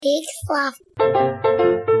Big fluff.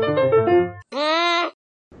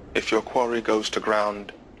 If your quarry goes to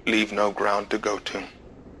ground, leave no ground to go to.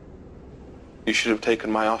 You should have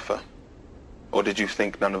taken my offer. Or did you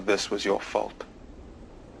think none of this was your fault?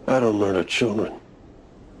 I don't murder children.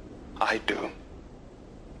 I do.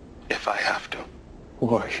 If I have to.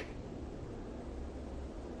 Why?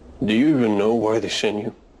 Do you even know why they send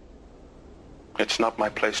you? It's not my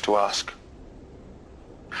place to ask.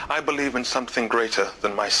 I believe in something greater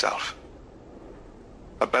than myself.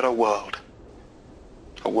 A better world.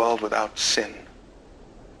 A world without sin.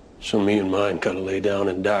 So me and mine gotta lay down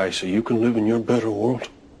and die so you can live in your better world?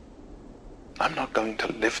 I'm not going to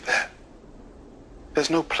live there. There's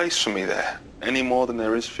no place for me there, any more than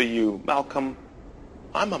there is for you. Malcolm,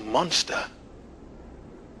 I'm a monster.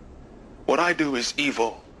 What I do is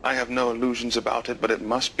evil. I have no illusions about it, but it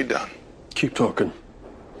must be done. Keep talking.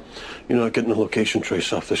 You're not getting a location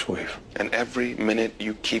trace off this wave. And every minute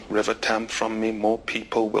you keep River Tam from me, more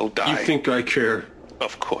people will die. You think I care?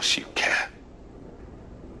 Of course you care.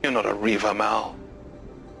 You're not a Reaver, Mal.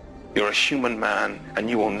 You're a human man, and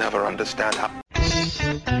you will never understand how...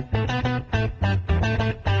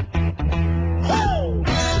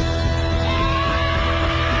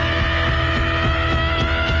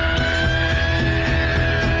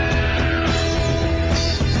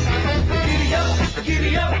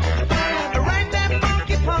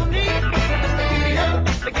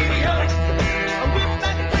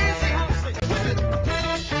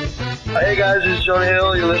 Hey guys, this is Jonah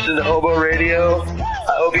Hill. You're listening to Hobo Radio.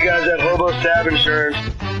 I hope you guys have Hobo Stab Insurance.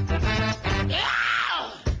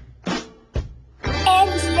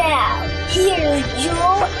 And now, here's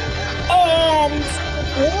Joel and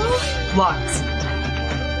Lars.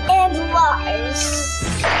 And Lars.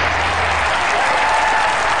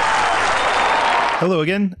 Hello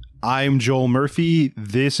again. I'm Joel Murphy.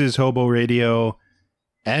 This is Hobo Radio.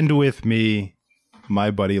 And with me,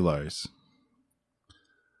 my buddy Lars.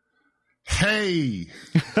 Hey.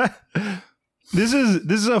 This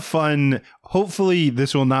is a fun, hopefully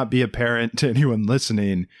this will not be apparent to anyone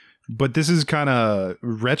listening, but this is kind of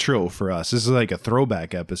retro for us. This is like a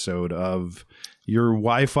throwback episode of your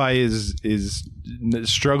Wi-Fi is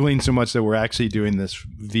struggling so much that we're actually doing this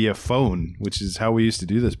via phone, which is how we used to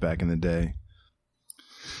do this back in the day.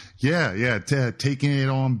 Yeah, taking it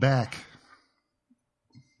on back.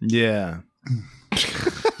 Yeah.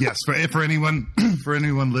 Yes, for anyone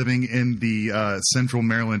living in the central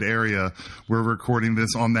Maryland area, we're recording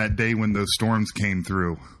this on that day when those storms came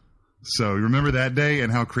through. So you remember that day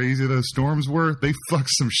and how crazy those storms were? They fucked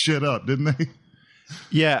some shit up, didn't they?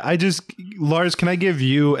 Yeah, Lars, can I give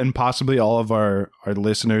you and possibly all of our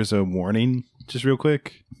listeners a warning just real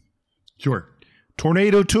quick? Sure.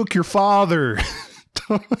 Tornado took your father.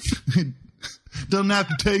 Don't have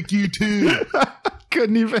to take you too.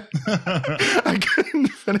 I couldn't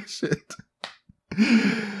finish it.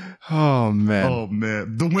 Oh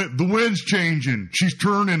man. The wind's changing. She's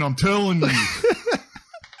turning, I'm telling you.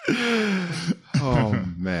 Oh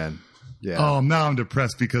man. Yeah. Oh, now I'm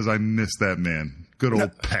depressed because I missed that man. Good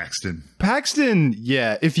old Paxton. Paxton,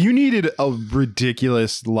 yeah. If you needed a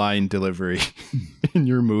ridiculous line delivery in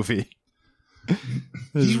your movie.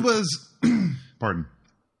 He was pardon.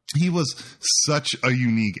 He was such a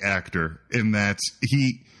unique actor in that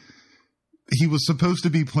he was supposed to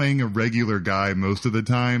be playing a regular guy most of the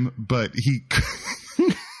time, but he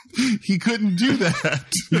couldn't do that.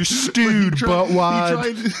 You stewed butt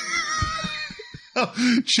wad.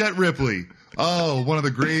 Chet Ripley. Oh, one of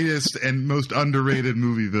the greatest and most underrated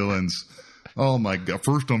movie villains. Oh my God.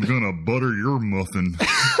 First I'm gonna butter your muffin.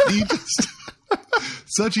 He just...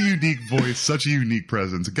 Such a unique voice, such a unique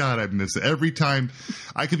presence. God, I've missed it. Every time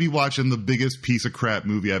I could be watching the biggest piece of crap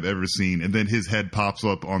movie I've ever seen, and then his head pops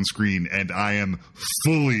up on screen, and I am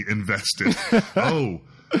fully invested. Oh,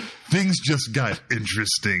 things just got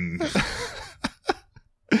interesting.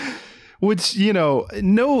 Which, well,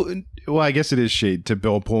 I guess it is shade to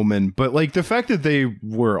Bill Pullman, but like the fact that they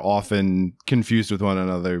were often confused with one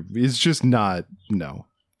another is just not, no.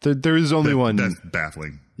 There is only one. That's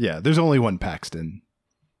baffling. Yeah, there's only one Paxton.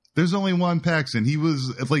 There's only one Paxton. He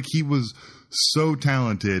was so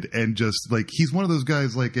talented and just like he's one of those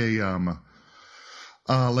guys like a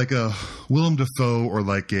Willem Dafoe or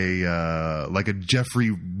like a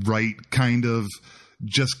Jeffrey Wright kind of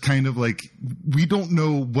like we don't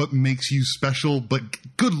know what makes you special, but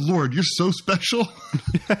good Lord, you're so special.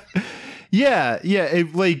 Yeah.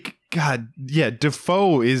 God, yeah,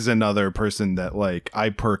 Defoe is another person that like I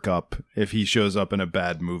perk up if he shows up in a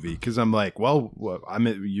bad movie because I'm like, well,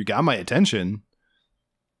 you got my attention.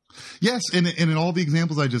 Yes, and in all the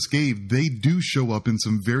examples I just gave, they do show up in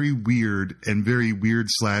some very weird /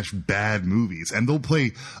 bad movies, and they'll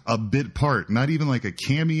play a bit part, not even like a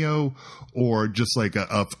cameo or just like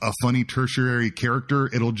a funny tertiary character.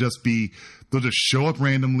 It'll just be, they'll just show up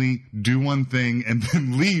randomly, do one thing, and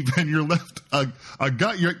then leave, and you're left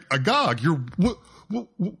agog. What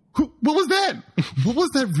was that? What was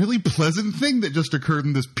that really pleasant thing that just occurred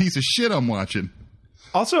in this piece of shit I'm watching?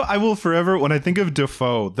 Also, I will forever, when I think of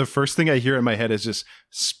Dafoe, the first thing I hear in my head is just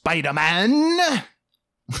Spider-Man.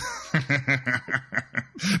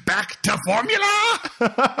 Back to formula.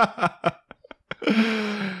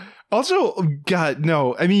 Also, God,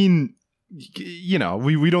 no. I mean, you know,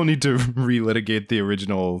 we don't need to relitigate the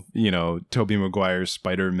original, you know, Tobey Maguire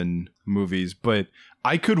Spider-Man movies, but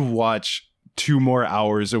I could watch 2 more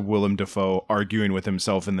hours of Willem Dafoe arguing with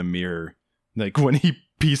himself in the mirror, like when he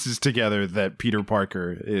pieces together that Peter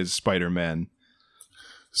Parker is Spider-Man.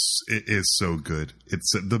 It is so good.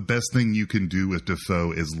 It's the best thing you can do with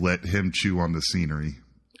Dafoe is let him chew on the scenery.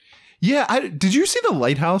 Yeah, did you see The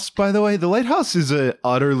Lighthouse, by the way? The Lighthouse is a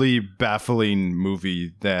utterly baffling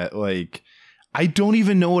movie that, like, I don't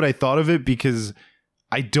even know what I thought of it because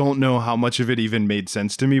I don't know how much of it even made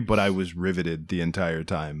sense to me, but I was riveted the entire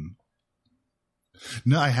time.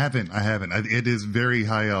 No, I haven't. It is very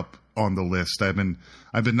high up on the list. I've been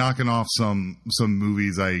knocking off some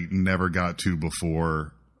movies I never got to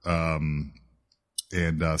before, and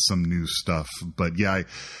some new stuff. But yeah,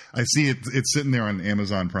 I see it. It's sitting there on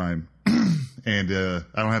Amazon Prime, and I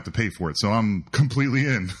don't have to pay for it, so I'm completely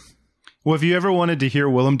in. Well, if you ever wanted to hear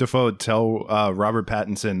Willem Dafoe tell Robert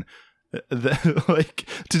Pattinson, like,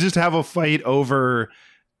 to just have a fight over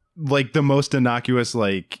like the most innocuous,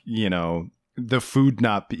 like, you know, the food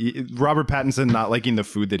Robert Pattinson not liking the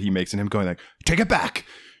food that he makes and him going like, take it back.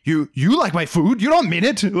 You like my food. You don't mean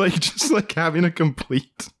it. Like, just like having a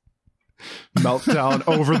complete meltdown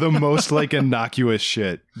over the most like innocuous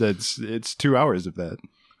shit. It's 2 hours of that.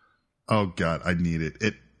 Oh God, I need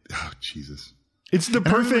it. Oh Jesus. It's the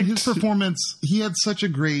perfect his performance. He had such a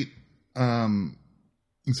great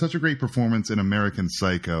performance in American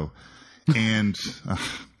Psycho. And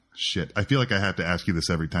shit, I feel like I have to ask you this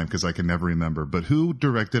every time because I can never remember. But who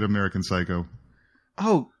directed American Psycho?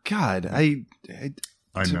 Oh God, I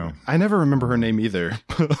know. I never remember her name either.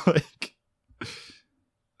 Like,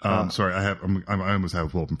 sorry, I almost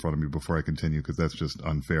have Wolf in front of me before I continue because that's just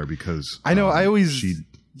unfair. Because I know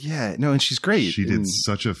and she's great. She did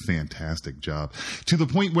such a fantastic job to the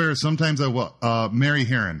point where sometimes Mary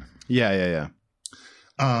Herron. Yeah.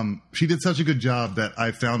 She did such a good job that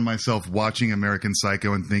I found myself watching American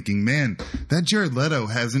Psycho and thinking, man, that Jared Leto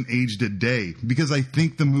hasn't aged a day, because I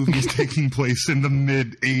think the movie is taking place in the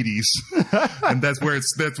mid 80s and that's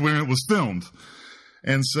when it was filmed.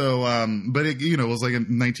 And so, but it, you know, it was like a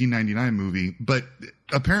 1999 movie, but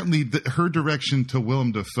apparently her direction to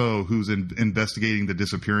Willem Dafoe, who's investigating the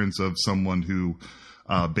disappearance of someone who,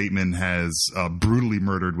 Bateman has, brutally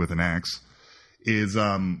murdered with an axe, is,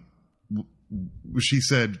 she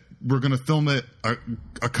said, we're going to film it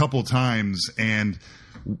a couple times, and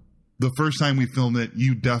the first time we film it,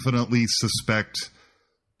 you definitely suspect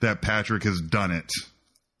that Patrick has done it,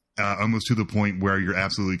 almost to the point where you're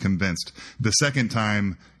absolutely convinced. The second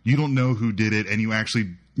time, you don't know who did it, and you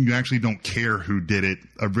actually don't care who did it.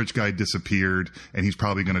 A rich guy disappeared, and he's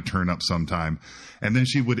probably going to turn up sometime. And then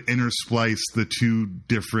she would intersplice the 2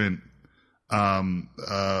 different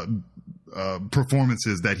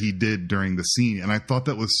performances that he did during the scene, and I thought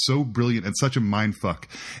that was so brilliant and such a mindfuck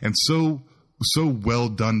and so well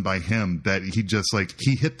done by him that he just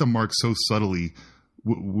he hit the mark so subtly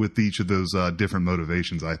with each of those different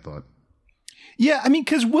motivations. I thought, yeah, I mean,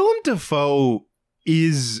 because Willem Dafoe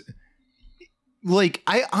is like,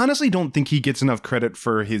 I honestly don't think he gets enough credit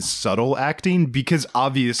for his subtle acting, because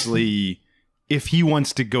obviously, if he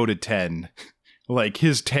wants to go to 10. Like,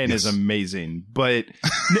 his 10 is amazing, but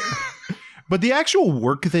but the actual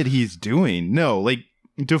work that he's doing, no, like,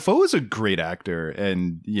 Dafoe is a great actor,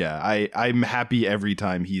 and yeah, I'm happy every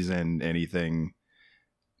time he's in anything,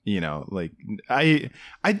 you know, like,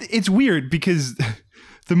 it's weird because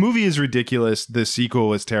the movie is ridiculous, the sequel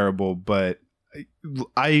was terrible, but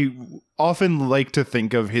I often like to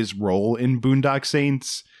think of his role in Boondock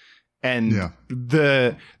Saints and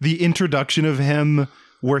the introduction of him,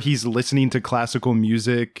 where he's listening to classical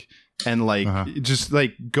music and like just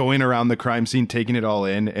like going around the crime scene, taking it all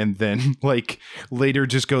in, and then like later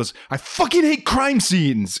just goes, I fucking hate crime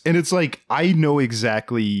scenes. And it's like, I know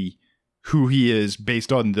exactly who he is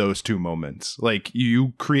based on those 2 moments. Like,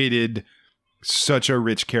 you created such a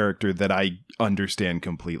rich character that I understand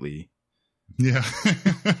completely. Yeah.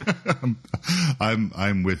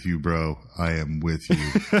 I'm with you, bro. I am with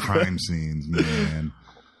you. Crime scenes, man.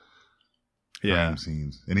 Yeah. Crime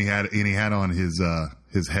scenes. And he had on his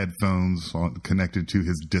headphones connected to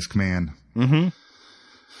his Discman. Mm-hmm.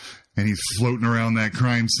 And he's floating around that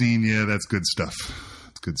crime scene. Yeah, that's good stuff.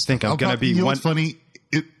 That's good stuff. Think I'm gonna be you know one. what's funny?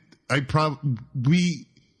 I'm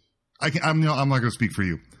not going to speak for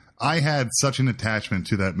you. I had such an attachment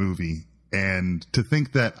to that movie, and to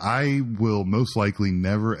think that I will most likely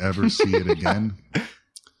never ever see it again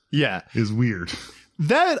Yeah. is weird.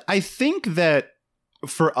 That I think that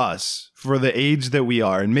for us, for the age that we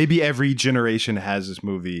are, and maybe every generation has this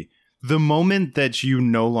movie, the moment that you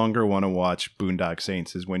no longer want to watch Boondock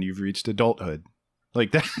Saints is when you've reached adulthood.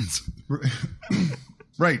 Like that's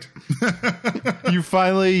Right.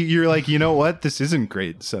 you're like, you know what? This isn't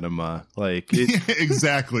great cinema. Like it,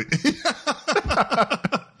 Exactly.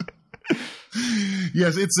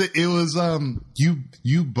 Yes, it was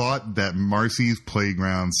you bought that Marcy's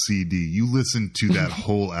Playground CD. You listened to that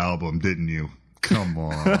whole album, didn't you? Come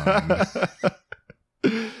on.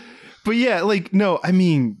 But yeah, like, no, I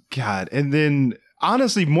mean, God. And then,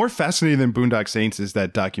 honestly, more fascinating than Boondock Saints is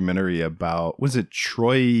that documentary about, was it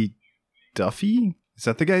Troy Duffy? Is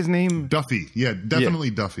that the guy's name? Duffy. Yeah, definitely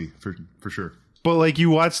yeah. Duffy, for sure. But, like, you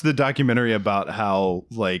watch the documentary about how,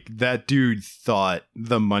 like, that dude thought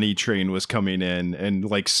the money train was coming in and,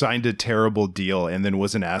 like, signed a terrible deal and then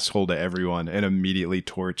was an asshole to everyone and immediately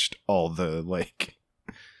torched all the, like,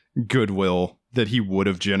 goodwill that he would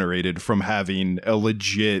have generated from having a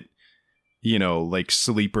legit, you know, like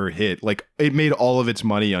sleeper hit. Like it made all of its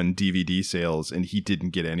money on DVD sales and he didn't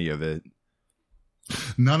get any of it.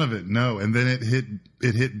 None of it. No. And then it hit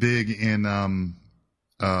big in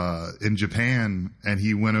Japan, and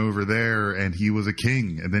he went over there and he was a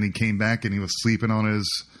king. And then he came back and he was sleeping on his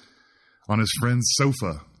friend's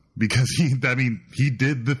sofa because he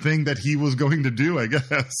did the thing that he was going to do, I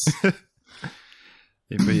guess.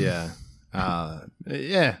 But yeah.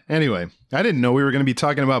 Yeah. Anyway, I didn't know we were going to be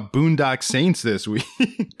talking about Boondock Saints this week.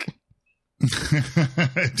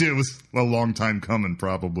 It was a long time coming,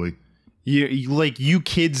 probably. You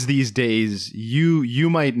kids these days, you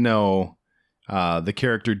might know the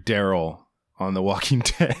character Daryl on The Walking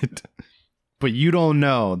Dead, but you don't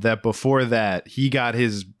know that before that he got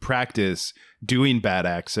his practice doing bad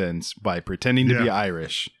accents by pretending to be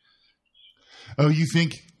Irish. Oh, you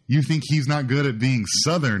think he's not good at being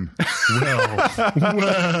Southern?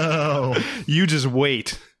 Well, you just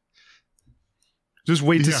wait. Just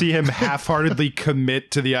wait to see him half-heartedly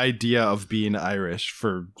commit to the idea of being Irish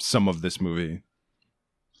for some of this movie.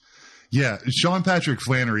 Yeah, Sean Patrick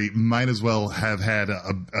Flannery might as well have had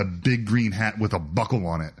a big green hat with a buckle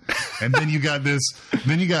on it. And then you got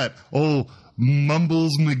old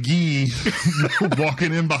Mumbles McGee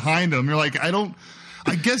walking in behind him. You're like, I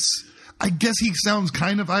guess he sounds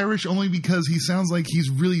kind of Irish only because he sounds like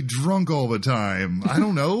he's really drunk all the time. I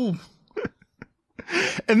don't know.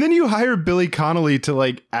 And then you hire Billy Connolly to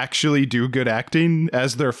like actually do good acting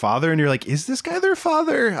as their father, and you're like, is this guy their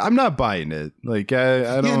father? I'm not buying it. Like,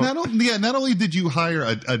 I don't. Not only did you hire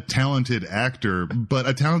a talented actor, but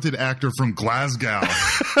a talented actor from Glasgow,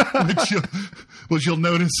 which you'll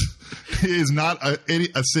notice is not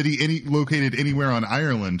a city located anywhere on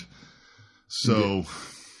Ireland. So.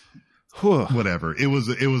 Whatever. It was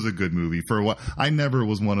a good movie for a while. I never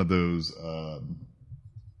was one of those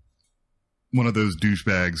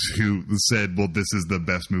douchebags who said, well, this is the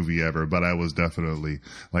best movie ever, but I was definitely,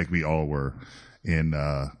 like we all were, in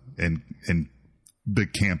the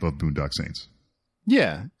camp of Boondock Saints.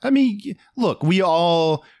 Yeah. I mean, look, we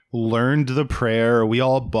all learned the prayer, we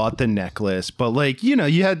all bought the necklace, but like, you know,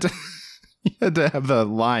 you had to have the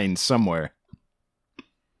line somewhere.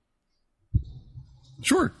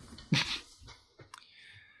 Sure.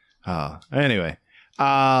 Anyway,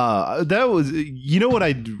 that was, you know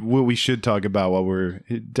what we should talk about while we're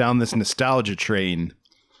down this nostalgia train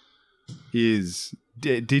is,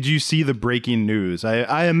 did you see the breaking news?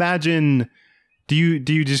 I imagine, do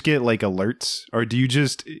you just get like alerts, or do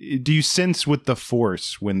you sense with the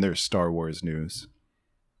Force when there's Star Wars news?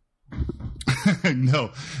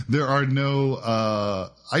 No, there are no,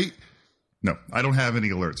 I don't have any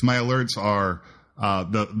alerts. My alerts are,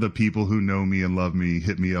 the people who know me and love me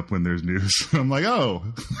hit me up when there's news. I'm like, oh.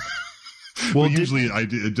 Well, usually I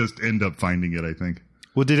just end up finding it, I think.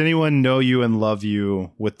 Well, did anyone know you and love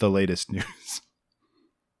you with the latest news?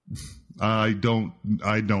 I don't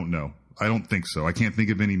know. I don't think so. I can't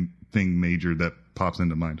think of anything major that pops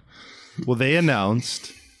into mind. Well, they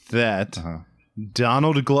announced that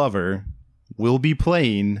Donald Glover will be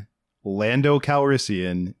playing Lando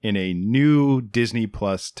Calrissian in a new Disney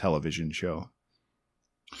Plus television show.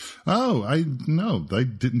 Oh, I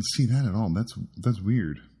didn't see that at all. That's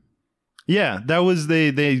weird. Yeah, that was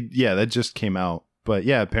that just came out. But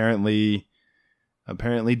yeah, apparently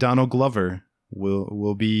Donald Glover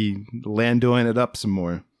will be Landoing it up some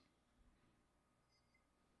more.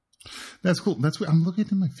 That's cool. That's what I'm looking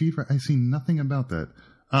at my feed. I see nothing about that.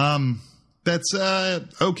 That's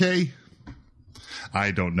okay.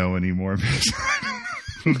 I don't know anymore.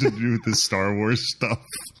 What to do with this Star Wars stuff?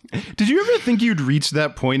 Did you ever think you'd reach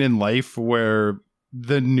that point in life where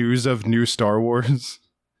the news of new Star Wars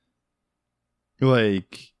would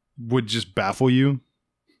just baffle you?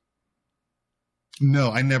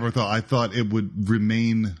 No, I never thought. I thought it would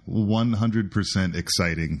remain 100%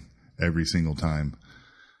 exciting every single time.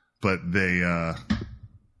 But they, and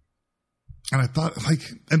I thought,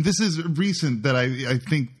 and this is recent that I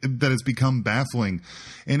think that it's become baffling.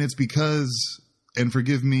 And it's because, and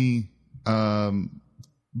forgive me,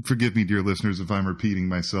 dear listeners, if I'm repeating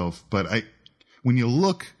myself, but when you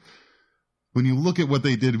look at what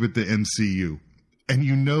they did with the MCU, and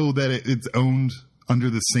you know that it's owned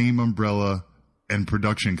under the same umbrella and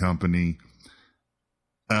production company,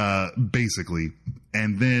 basically,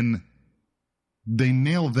 and then they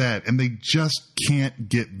nail that, and they just can't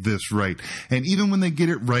get this right. And even when they get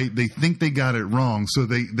it right, they think they got it wrong, so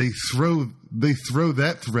they throw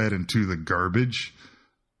that thread into the garbage.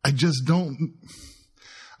 I don't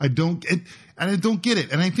get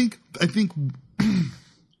it. And I think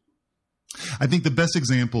the best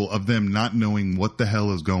example of them not knowing what the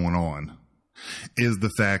hell is going on is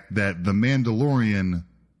the fact that The Mandalorian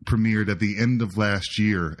premiered at the end of last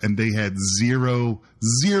year, and they had zero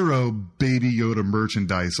Baby Yoda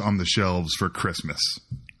merchandise on the shelves for Christmas.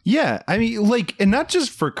 Yeah, I mean, and not just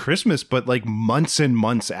for Christmas, but months and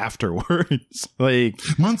months afterwards.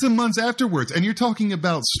 Months and months afterwards. And you're talking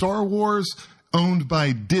about Star Wars owned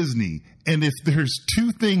by Disney. And if there's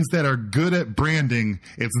two things that are good at branding,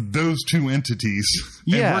 it's those two entities.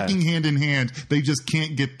 Yeah. And working hand in hand, they just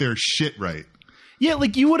can't get their shit right. Yeah,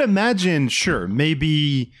 you would imagine, sure,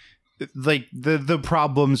 maybe the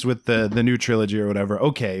problems with the new trilogy or whatever.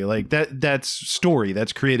 Okay, that's story,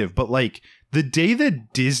 that's creative, but the day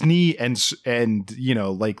that Disney and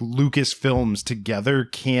Lucasfilms together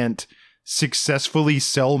can't successfully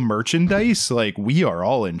sell merchandise, we are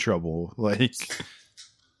all in trouble.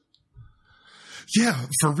 Yeah,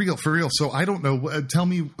 for real. So I don't know. Tell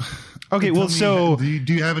me. Okay, do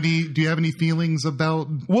you have any feelings about?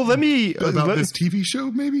 Well, this TV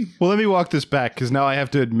show, maybe. Well, let me walk this back, because now I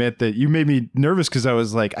have to admit that you made me nervous, because I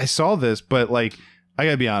was I saw this, but I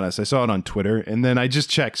gotta be honest, I saw it on Twitter, and then I just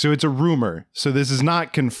checked. So it's a rumor. So this is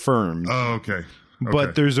not confirmed. Oh, okay.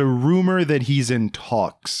 But there's a rumor that he's in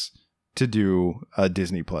talks to do a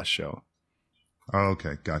Disney Plus show. Oh,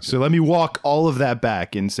 okay, gotcha. So let me walk all of that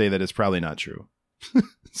back and say that it's probably not true.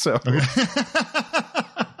 So,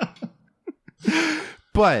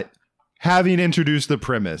 but having introduced the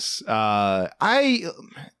premise, I'll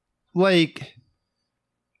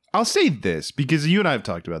say this, because you and I have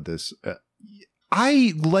talked about this.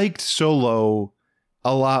 I liked Solo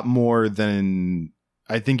a lot more than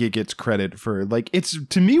I think it gets credit for. It's,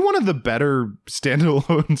 to me, one of the better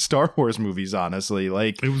standalone Star Wars movies, honestly.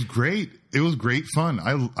 It was great. It was great fun.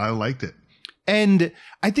 I liked it. And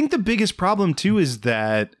I think the biggest problem, too, is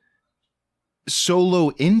that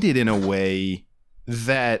Solo ended in a way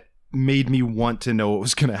that made me want to know what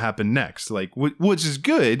was going to happen next. Which is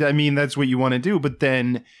good. I mean, that's what you want to do. But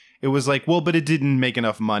then it was but it didn't make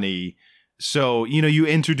enough money. So, you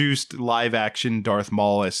introduced live action Darth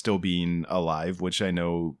Maul as still being alive, which I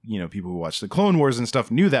know, people who watch the Clone Wars and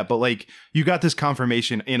stuff knew that. But you got this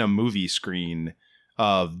confirmation in a movie screen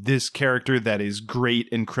of this character that is great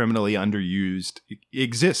and criminally underused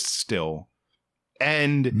exists still.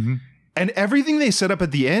 And and everything they set up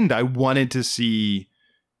at the end, I wanted to see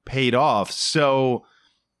paid off. So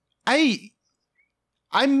I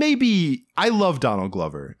love Donald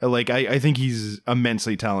Glover. I think he's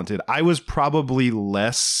immensely talented. I was probably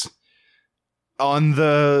less on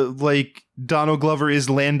the Donald Glover is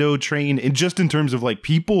Lando train, and just in terms of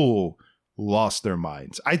people lost their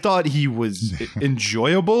minds. I thought he was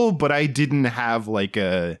enjoyable, but I didn't have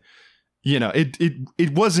it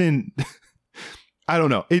wasn't I don't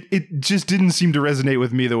know. It just didn't seem to resonate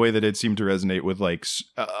with me the way that it seemed to resonate with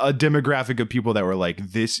a demographic of people that were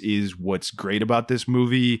this is what's great about this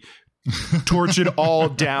movie. Torch it all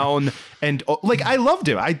down. And I loved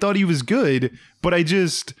him. I thought he was good, but I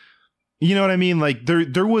just, you know what I mean?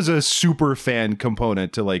 There was a super fan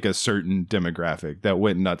component to a certain demographic that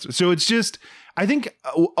went nuts. So it's just, I think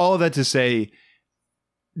all of that to say,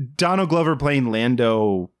 Donald Glover playing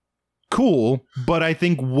Lando, cool. But I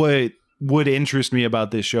think what would interest me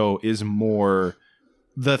about this show is more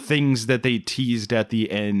the things that they teased at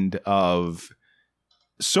the end of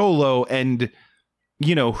Solo, and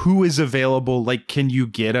who is available. Like, can you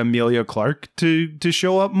get Emilia Clarke to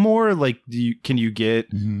show up more? Like, can you get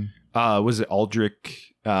was it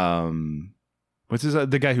Aldrich? What's his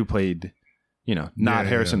the guy who played not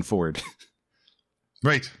Harrison Ford,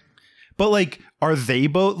 right? But like, are they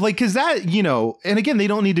both like, because that, and again, they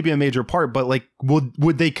don't need to be a major part, but like,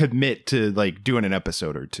 would they commit to like doing an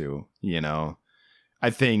episode or two? I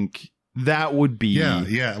think that would be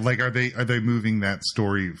like, are they moving that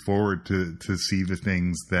story forward to see the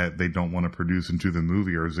things that they don't want to produce into the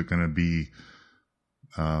movie, or is it going to be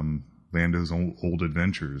Lando's old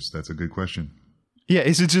adventures? That's a good question. Yeah,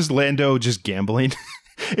 is it just Lando just gambling?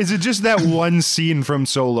 Is it just that one scene from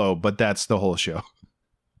Solo, but that's the whole show?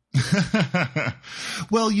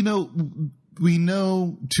 Well, we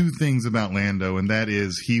know two things about Lando, and that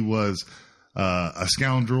is he was a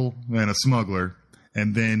scoundrel and a smuggler,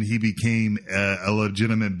 and then he became a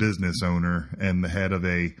legitimate business owner and the head of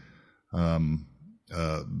a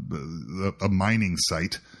mining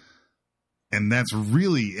site. And that's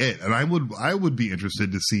really it. And I would be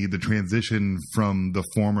interested to see the transition from the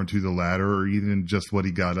former to the latter, or even just what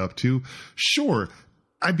he got up to. Sure,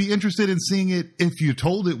 I'd be interested in seeing it if you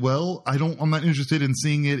told it well. I'm not interested in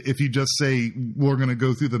seeing it if you just say we're going to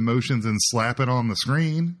go through the motions and slap it on the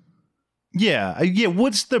screen. Yeah.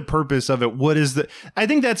 What's the purpose of it? I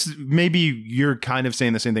think that's, maybe you're kind of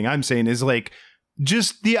saying the same thing I'm saying, is like,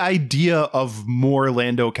 just the idea of more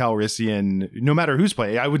Lando Calrissian, no matter who's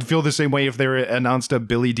playing. I would feel the same way if they announced a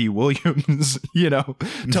Billy D. Williams,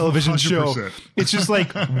 television 100%. Show. It's just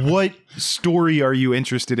like, what story are you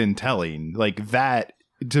interested in telling? Like, that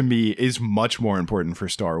to me is much more important for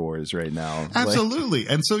Star Wars right now. Absolutely.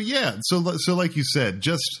 And so, so like you said,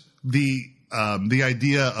 just the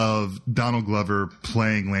idea of Donald Glover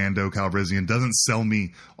playing Lando Calrissian doesn't sell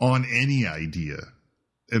me on any idea.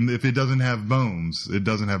 And if it doesn't have bones, it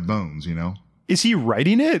doesn't have bones, Is he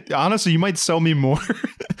writing it? Honestly, you might sell me more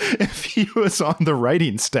if he was on the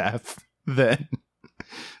writing staff then.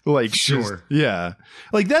 Like, sure. Yeah.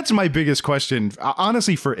 Like, that's my biggest question,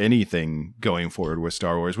 honestly, for anything going forward with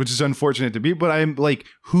Star Wars, which is unfortunate to be, but I'm like,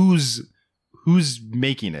 who's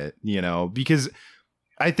making it, Because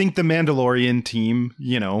I think the Mandalorian team,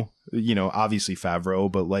 obviously Favreau,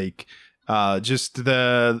 but like, just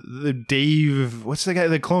the Dave, what's the guy,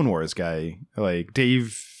 the Clone Wars guy, like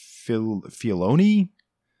Dave Filoni?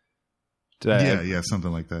 Yeah,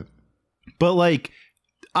 something like that. But like,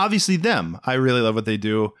 obviously them, I really love what they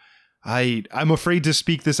do. I'm afraid to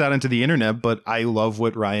speak this out into the internet, but I love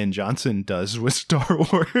what Rian Johnson does with Star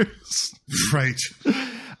Wars. Right.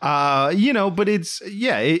 But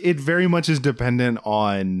it very much is dependent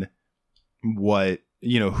on what,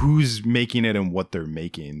 who's making it and what they're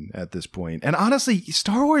making at this point. And honestly,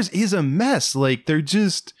 Star Wars is a mess. Like, they're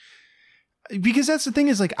just, because that's the thing,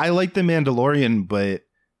 is like, I like The Mandalorian, but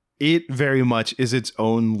it very much is its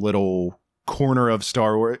own little corner of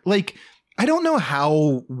Star Wars. Like, I don't know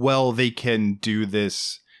how well they can do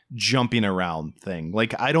this jumping around thing.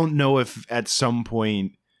 Like, I don't know if at some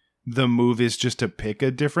point the move is just to pick a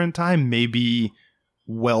different time, maybe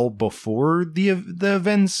well before the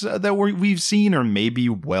events that we've seen, or maybe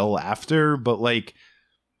well after. But like,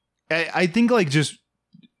 I think like just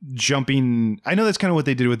jumping, I know that's kind of what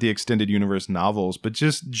they did with the extended universe novels, but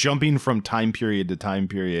just jumping from time period to time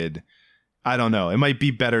period, I don't know. It might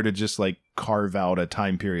be better to just like carve out a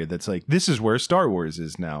time period that's like, this is where Star Wars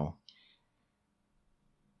is now.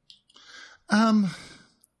 I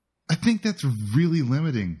think that's really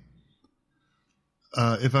limiting.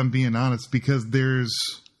 If I'm being honest, because there's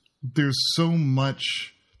so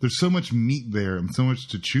much meat there and so much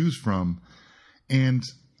to choose from, and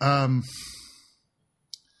I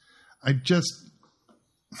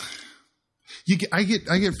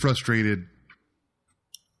get frustrated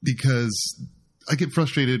because I get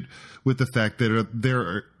frustrated with the fact that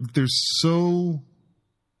there's so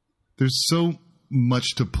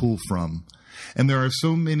much to pull from, and there are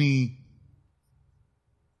so many.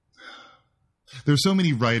 There's so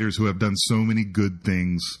many writers who have done so many good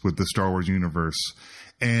things with the Star Wars universe,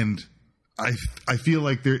 and I feel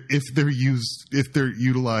like if they're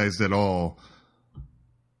utilized at all,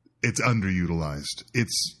 it's underutilized.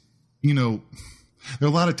 It's, there are a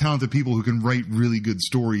lot of talented people who can write really good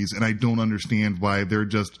stories, and I don't understand why they're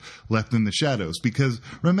just left in the shadows. Because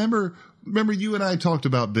remember you and I talked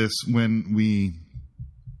about this when we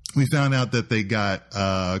found out that they got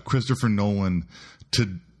Christopher Nolan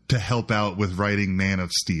to help out with writing Man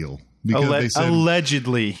of Steel. because they said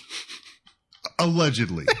allegedly.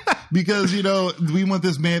 Because, you know, we want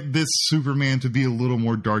this Superman to be a little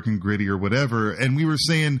more dark and gritty or whatever. And we were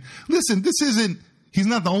saying, listen, he's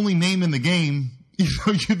not the only name in the game. You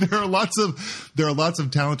know, there are lots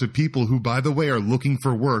of talented people who, by the way, are looking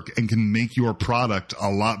for work and can make your product a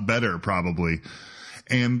lot better, probably.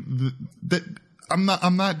 And that I'm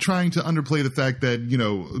not trying to underplay the fact that, you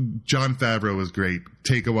know, Jon Favreau is great.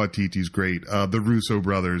 Taika Waititi's great. The Russo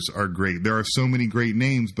brothers are great. There are so many great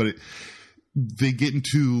names, but it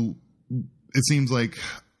seems like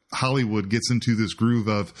Hollywood gets into this groove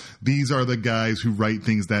of these are the guys who write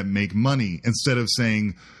things that make money, instead of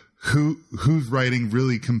saying who's writing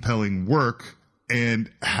really compelling work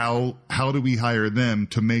and how do we hire them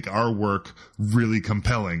to make our work really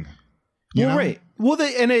compelling. You know? Right. Well,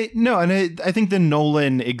 I think the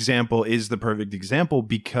Nolan example is the perfect example,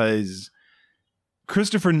 because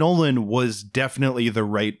Christopher Nolan was definitely the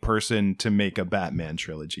right person to make a Batman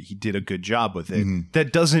trilogy. He did a good job with it. Mm-hmm.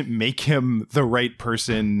 That doesn't make him the right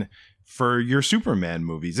person for your Superman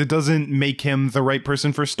movies. It doesn't make him the right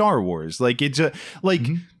person for Star Wars. Like, it's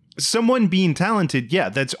mm-hmm. Someone being talented, yeah,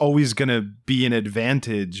 that's always going to be an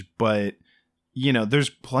advantage. But, you know, there's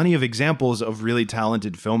plenty of examples of really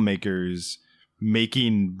talented filmmakers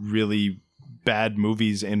making really bad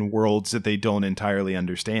movies in worlds that they don't entirely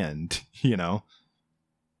understand, you know?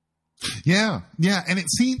 Yeah. And it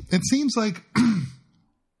seems like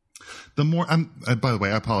the more by the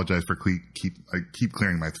way, I apologize for I keep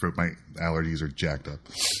clearing my throat. My allergies are jacked up.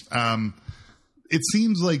 It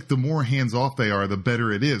seems like the more hands off they are, the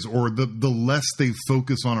better it is, or the less they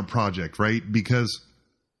focus on a project, right? Because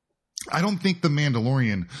I don't think The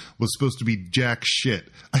Mandalorian was supposed to be jack shit.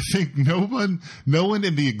 I think no one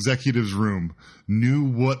in the executives room knew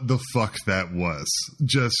what the fuck that was.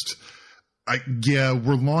 Just,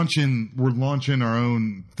 we're launching our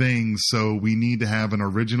own thing, so we need to have an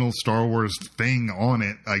original Star Wars thing on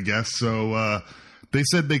it, I guess. So they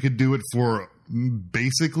said they could do it for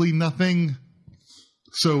basically nothing.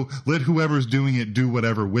 So let whoever's doing it do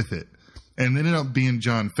whatever with it. And it ended up being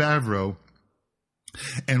Jon Favreau,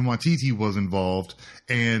 and Waititi was involved,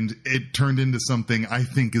 and it turned into something I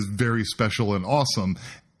think is very special and awesome.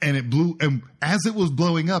 And it blew, and as it was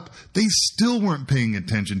blowing up, they still weren't paying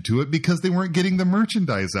attention to it because they weren't getting the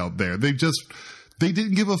merchandise out there. They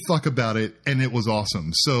didn't give a fuck about it, and it was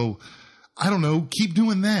awesome. So I don't know, keep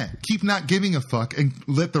doing that. Keep not giving a fuck and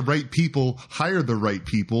let the right people hire the right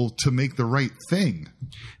people to make the right thing.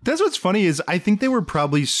 That's what's funny is I think they were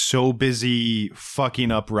probably so busy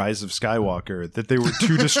fucking up Rise of Skywalker that they were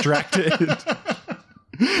too distracted.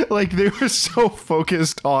 Like, they were so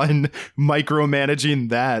focused on micromanaging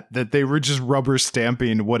that they were just rubber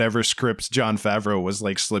stamping whatever scripts Jon Favreau was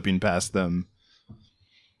like slipping past them.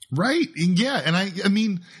 Right. Yeah. And I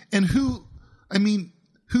mean,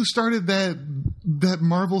 who started that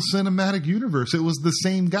Marvel Cinematic Universe? It was the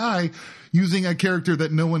same guy using a character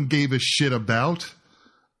that no one gave a shit about,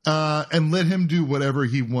 and let him do whatever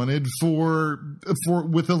he wanted for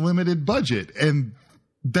with a limited budget, and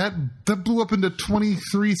that blew up into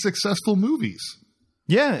 23 successful movies.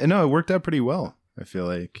 Yeah, no, it worked out pretty well, I feel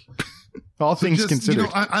like. All things considered. You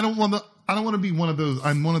know, I don't want to be one of those.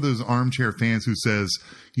 I'm one of those armchair fans who says,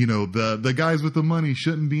 you know, the guys with the money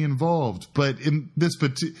shouldn't be involved. But in this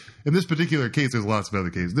particular case, there's lots of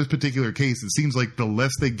other cases. This particular case, it seems like the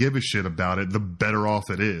less they give a shit about it, the better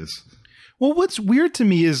off it is. Well, what's weird to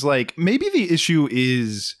me is, like, maybe the issue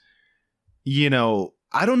is, you know,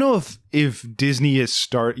 I don't know if Disney is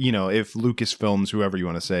if Lucasfilms, whoever you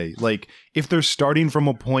want to say, like, if they're starting from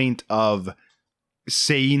a point of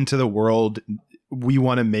saying to the world, we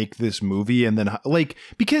want to make this movie, and then, like,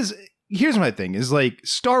 because here's my thing is, like,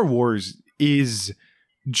 Star Wars is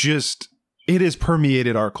just, it has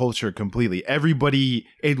permeated our culture completely. Everybody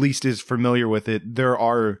at least is familiar with it. There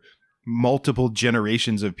are multiple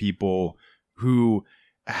generations of people who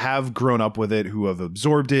have grown up with it, who have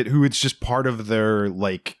absorbed it, who it's just part of their,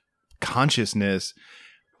 like, consciousness.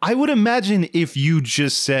 I would imagine if you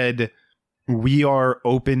just said, we are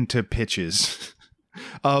open to pitches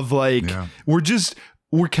of, like,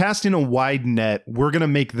 we're casting a wide net. We're going to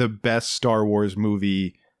make the best Star Wars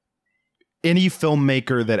movie. Any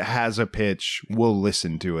filmmaker that has a pitch will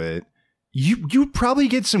listen to it. You'd probably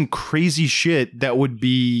get some crazy shit that would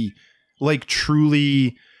be, like,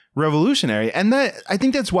 truly revolutionary. And that, I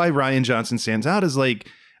think that's why Rian Johnson stands out, is, like,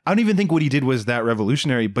 I don't even think what he did was that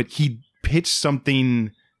revolutionary, but he pitched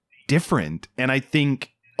something different. And I think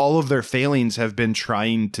all of their failings have been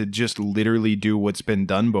trying to just literally do what's been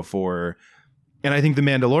done before. And I think The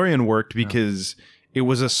Mandalorian worked because it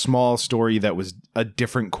was a small story that was a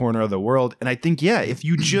different corner of the world. And I think, yeah, if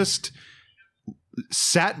you just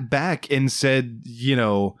sat back and said, you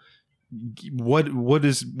know, what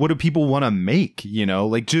do people want to make, you know,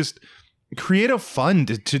 like just create a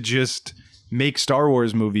fund to just make Star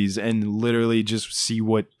Wars movies and literally just see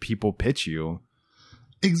what people pitch you.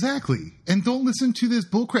 Exactly. And don't listen to this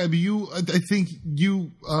bullcrap. I think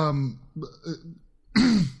you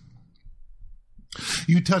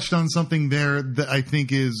you touched on something there that I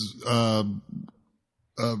think is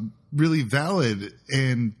really valid,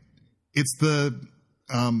 and it's the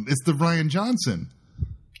Rian Johnson.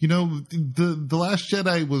 You know, the Last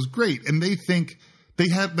Jedi was great, and they think they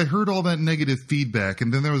heard all that negative feedback,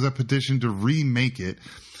 and then there was a petition to remake it.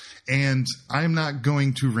 And I'm not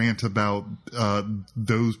going to rant about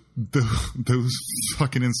those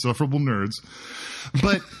fucking insufferable nerds,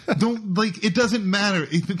 but don't, like, it doesn't matter.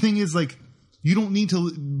 The thing is, like, you don't need to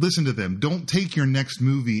listen to them. Don't take your next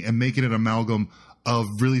movie and make it an amalgam of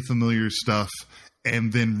really familiar stuff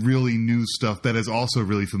and then really new stuff that is also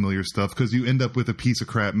really familiar stuff, because you end up with a piece of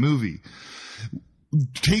crap movie.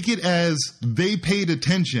 Take it as they paid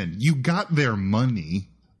attention. You got their money.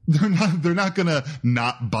 They're not gonna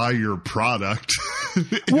not buy your product.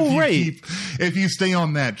 If you stay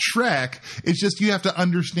on that track, it's just you have to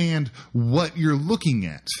understand what you're looking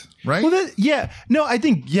at, right? Well,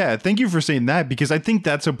 thank you for saying that, because I think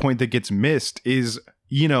that's a point that gets missed is,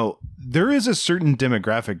 you know, there is a certain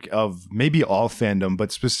demographic of maybe all fandom,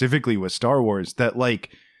 but specifically with Star Wars, that like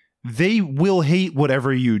they will hate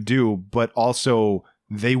whatever you do, but also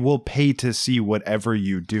they will pay to see whatever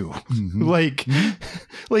you do. Mm-hmm.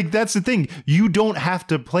 Like that's the thing. You don't have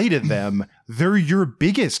to play to them. They're your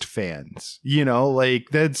biggest fans, you know, like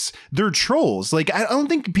they're trolls. Like, I don't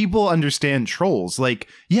think people understand trolls. Like,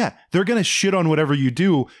 yeah, they're going to shit on whatever you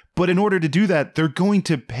do, but in order to do that, they're going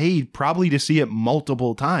to pay probably to see it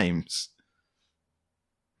multiple times.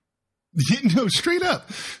 No, straight up,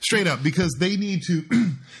 because they need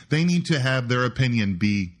to have their opinion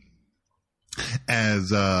be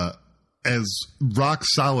as rock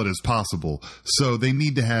solid as possible. So they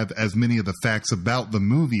need to have as many of the facts about the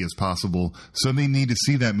movie as possible. So they need to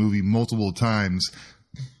see that movie multiple times,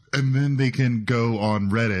 and then they can go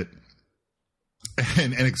on Reddit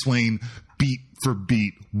and explain beat for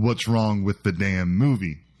beat what's wrong with the damn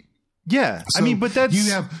movie. Yeah, so I mean, but that's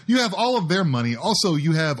you have all of their money. Also,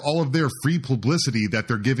 you have all of their free publicity that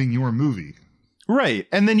they're giving your movie. Right.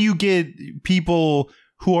 And then you get people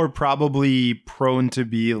who are probably prone to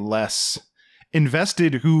be less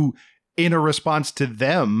invested, who in a response to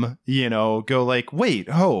them, you know, go like, wait,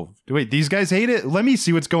 these guys hate it? Let me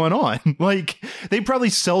see what's going on. Like, they probably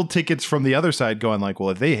sell tickets from the other side going like,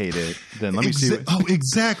 well, if they hate it, then let me see.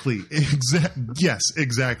 Exactly. Yes,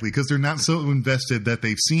 exactly. Because they're not so invested that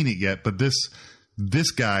they've seen it yet. But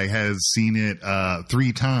this guy has seen it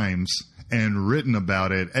 3 times and written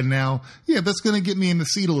about it. And now, yeah, that's going to get me in the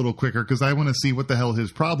seat a little quicker, because I want to see what the hell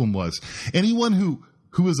his problem was. Anyone who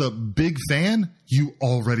is a big fan, you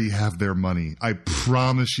already have their money. I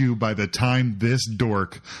promise you, by the time this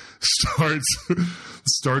dork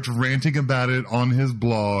starts ranting about it on his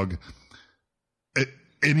blog,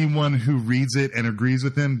 anyone who reads it and agrees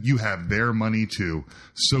with him, you have their money too.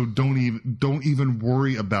 So don't even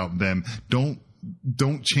worry about them.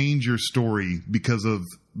 Don't change your story because of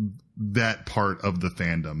that part of the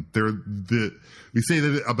fandom. We say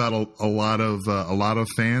that about a lot of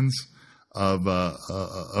fans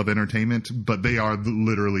of entertainment, but they are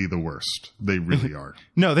literally the worst. They really are.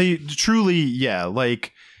 No, they truly, yeah,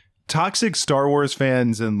 like toxic Star Wars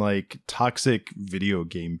fans and like toxic video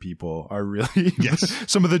game people are really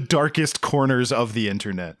some of the darkest corners of the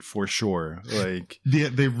internet, for sure. Like, yeah,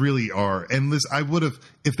 they really are. And listen, I would have,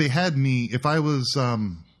 if they had me, if I was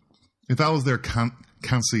their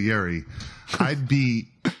consigliere, I'd be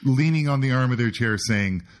leaning on the arm of their chair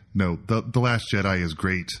saying, no, the Last Jedi is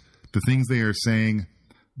great. The things they are saying,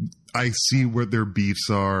 I see where their beefs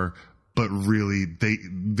are, but really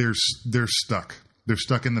they're stuck. They're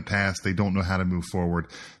stuck in the past. They don't know how to move forward.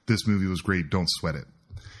 This movie was great. Don't sweat it.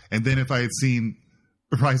 And then if I had seen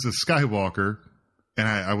Rise of Skywalker, and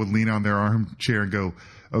I would lean on their armchair and go,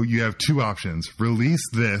 oh, you have 2 options. Release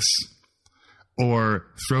this, or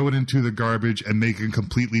throw it into the garbage and make a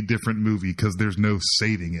completely different movie, because there's no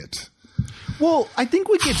saving it. Well, I think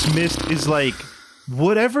what gets missed is like,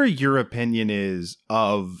 whatever your opinion is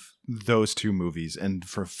of those 2 movies, and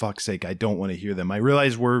for fuck's sake, I don't want to hear them. I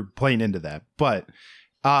realize we're playing into that, but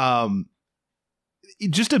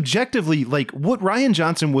just objectively, like, what Rian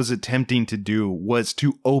Johnson was attempting to do was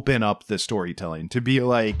to open up the storytelling, to be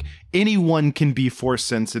like, anyone can be Force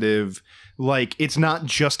sensitive. Like, it's not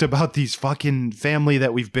just about these fucking family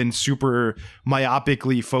that we've been super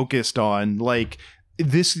myopically focused on. Like,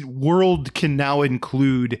 this world can now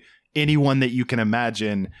include anyone that you can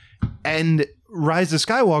imagine. And Rise of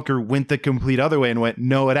Skywalker went the complete other way and went,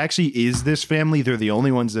 no, it actually is this family. They're the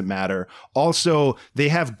only ones that matter. Also, they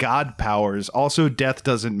have God powers. Also, death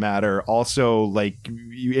doesn't matter. Also, like,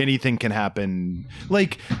 anything can happen.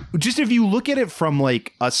 Like, just if you look at it from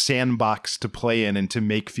like a sandbox to play in and to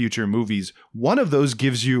make future movies, one of those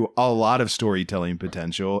gives you a lot of storytelling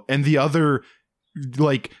potential, and the other,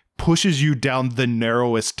 like, pushes you down the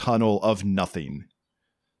narrowest tunnel of nothing.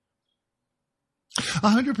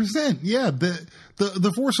 100%. Yeah.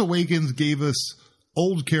 The Force Awakens gave us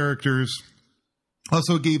old characters,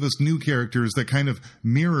 also gave us new characters that kind of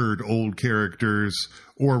mirrored old characters,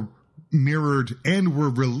 or mirrored and were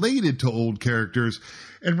related to old characters.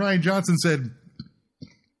 And Rian Johnson said,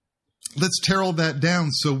 let's tear all that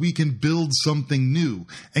down so we can build something new,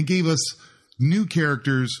 and gave us new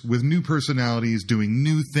characters with new personalities doing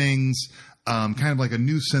new things, kind of like a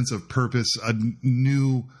new sense of purpose, a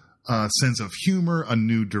new sense of humor, a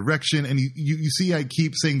new direction. And you see, I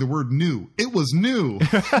keep saying the word new. It was new.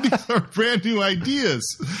 These are brand new ideas.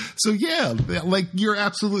 So yeah, like, you're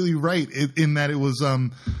absolutely right in that it was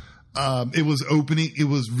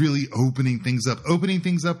really opening things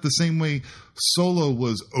up the same way Solo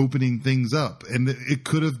was opening things up. And it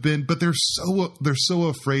could have been, but they're so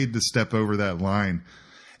afraid to step over that line.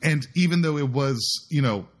 And even though it was, you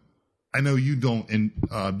know, I know you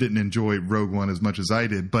didn't enjoy Rogue One as much as I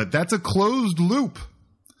did, but that's a closed loop,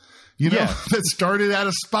 you know, that started at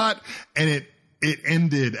a spot and it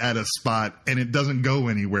ended at a spot, and it doesn't go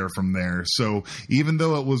anywhere from there. So even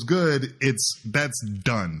though it was good, that's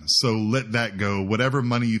done. So let that go. Whatever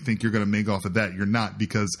money you think you're going to make off of that, you're not,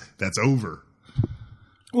 because that's over.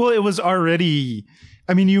 Well, it was already,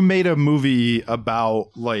 I mean, you made a movie about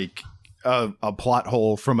like a plot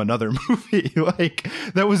hole from another movie, like,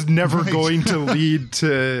 that was never going to lead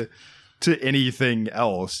to anything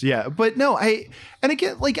else. Yeah. But no, and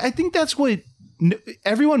again, like, I think that's what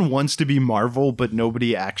everyone wants to be Marvel, but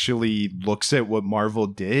nobody actually looks at what Marvel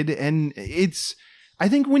did. And I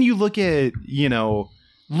think when you look at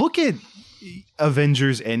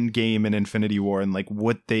Avengers Endgame and Infinity War and like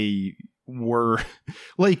what they were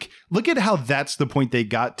like, look at how that's the point they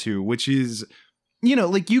got to, which is, you know,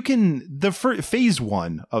 like, phase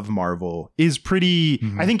 1 of Marvel is pretty,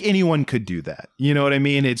 I think anyone could do that. You know what I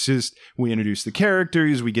mean? It's just, we introduce the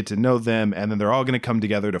characters, we get to know them, and then they're all going to come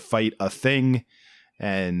together to fight a thing.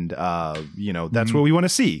 And, you know, that's what we want to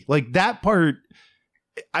see. Like, that part,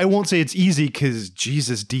 I won't say it's easy, because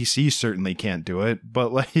Jesus, DC certainly can't do it.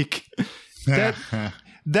 But like,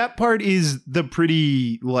 that part is the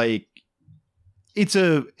pretty, like, it's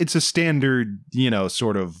a standard, you know,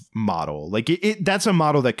 sort of model. Like, that's a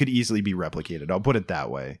model that could easily be replicated. I'll put it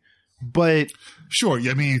that way. But sure,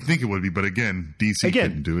 I mean, you think it would be, but again, DC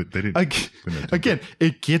couldn't do it. They didn't. Again,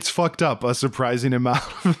 it gets fucked up a surprising amount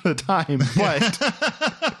of the time,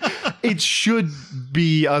 but it should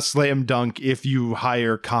be a slam dunk if you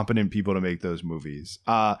hire competent people to make those movies.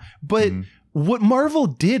 But what Marvel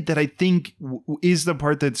did that I think is the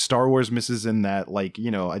part that Star Wars misses, in that, like,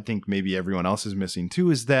 you know, I think maybe everyone else is missing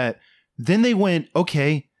too, is that then they went,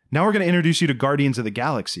 okay, now we're going to introduce you to Guardians of the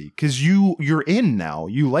Galaxy, because you're in now.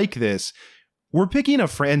 You like this. We're picking a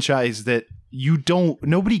franchise that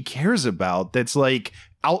nobody cares about, that's like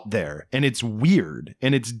out there, and it's weird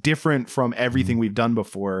and it's different from everything we've done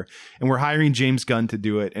before. And we're hiring James Gunn to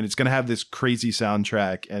do it, and it's going to have this crazy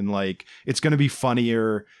soundtrack, and like, it's going to be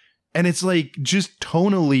funnier. And it's like, just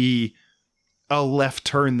tonally a left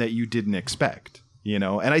turn that you didn't expect, you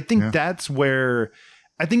know? And I think that's where,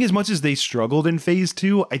 I think as much as they struggled in phase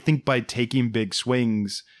 2, I think by taking big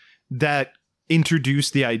swings, that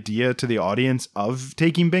introduced the idea to the audience of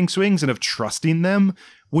taking big swings and of trusting them,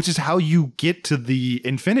 which is how you get to the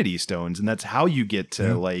Infinity Stones. And that's how you get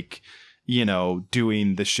to like, you know,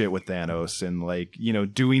 doing the shit with Thanos, and like, you know,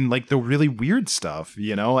 doing like the really weird stuff,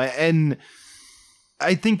 you know? And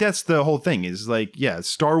I think that's the whole thing, is like, yeah,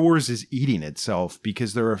 Star Wars is eating itself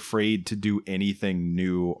because they're afraid to do anything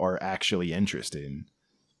new or actually interesting.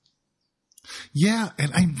 Yeah.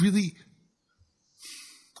 And I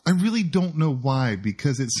really don't know why,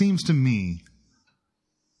 because it seems to me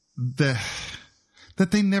that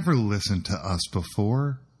they never listened to us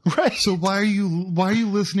before. Right. So why are you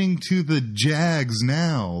listening to the Jags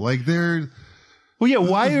now? Like, they're, well, yeah,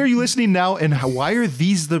 why are you listening now, and why are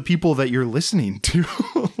these the people that you're listening to?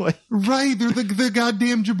 Like, right, they're the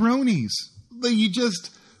goddamn jabronis. Like, you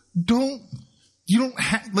don't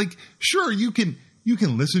have, like, sure, you can you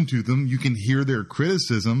can listen to them, you can hear their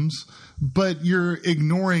criticisms, but you're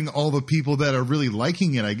ignoring all the people that are really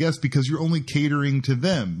liking it, I guess, because you're only catering to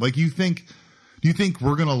them. Like, do you think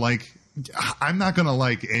we're going to like, I'm not going to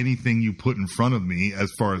like anything you put in front of me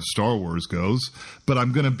as far as Star Wars goes, but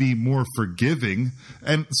I'm going to be more forgiving.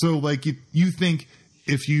 And so, like, you think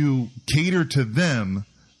if you cater to them,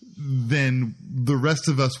 then the rest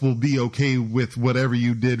of us will be okay with whatever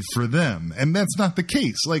you did for them. And that's not the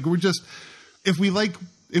case. Like, we're just, if we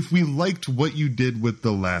liked what you did with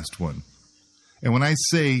the last one, and when I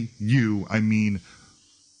say you, I mean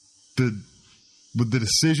with the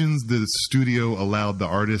decisions the studio allowed the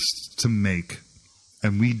artists to make,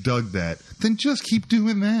 and we dug that, then just keep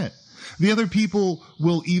doing that. The other people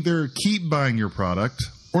will either keep buying your product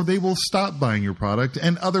or they will stop buying your product,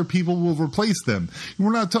 and other people will replace them.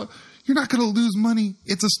 You're not going to lose money.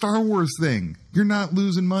 It's a Star Wars thing. You're not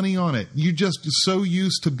losing money on it. You're just so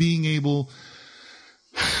used to being able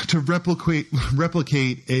to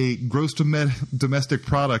replicate a gross domestic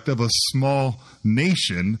product of a small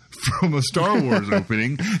nation from a Star Wars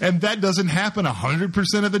opening, and that doesn't happen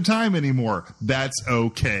 100% of the time anymore. That's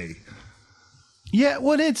okay. Yeah,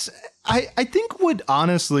 well, I think what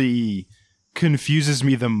honestly confuses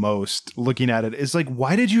me the most looking at it is, like,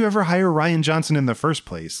 why did you ever hire Rian Johnson in the first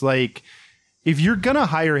place? Like, if you're gonna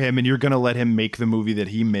hire him and you're gonna let him make the movie that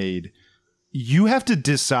he made, you have to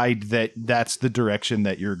decide that that's the direction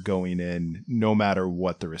that you're going in, no matter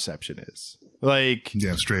what the reception is. Like,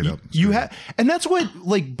 yeah, straight up. And that's what,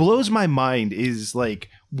 like, blows my mind is, like,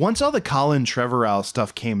 once all the Colin Trevorrow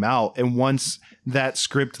stuff came out and once that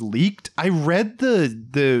script leaked, I read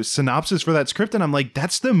the synopsis for that script and I'm like,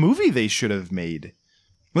 that's the movie they should have made.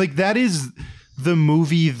 Like, that is the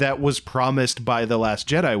movie that was promised by The Last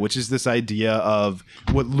Jedi, which is this idea of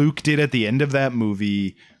what Luke did at the end of that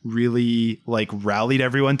movie really, like, rallied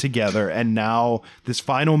everyone together. And now this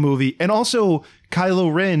final movie, and also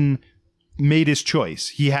Kylo Ren made his choice.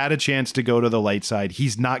 He had a chance to go to the light side.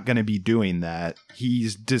 He's not going to be doing that.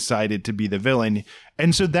 He's decided to be the villain.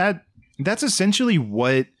 And so that's essentially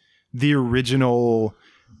what the original,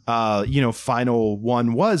 final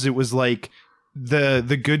one was. It was like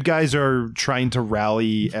the good guys are trying to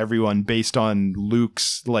rally everyone based on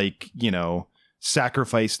Luke's, like,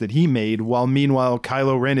 sacrifice that he made, while meanwhile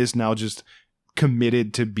Kylo Ren is now just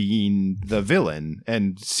committed to being the villain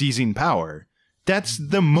and seizing power. That's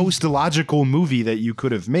the most logical movie that you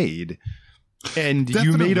could have made. And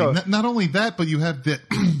definitely. You made not only that, but you have that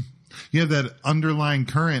that underlying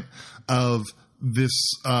current of this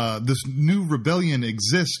new rebellion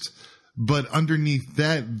exists, but underneath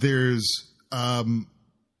that there's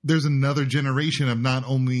another generation of not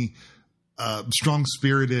only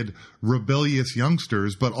strong-spirited, rebellious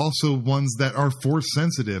youngsters, but also ones that are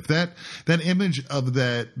force-sensitive. That image of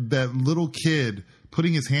that little kid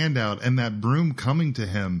putting his hand out and that broom coming to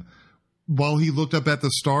him while he looked up at the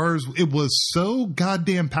stars, it was so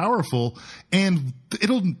goddamn powerful, and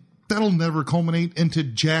that'll never culminate into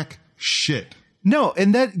jack shit. No,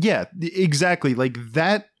 and exactly. Like,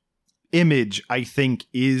 that image, I think,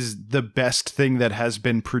 is the best thing that has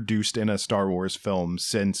been produced in a Star Wars film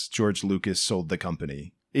since George Lucas sold the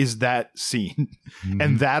company, is that scene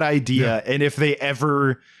and that idea. Yeah. And if they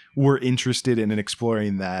ever were interested in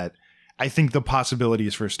exploring that, I think the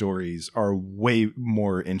possibilities for stories are way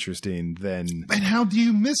more interesting than. And how do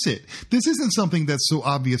you miss it? This isn't something that's so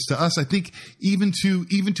obvious to us. I think even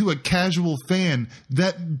to a casual fan,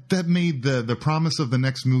 that made the promise of the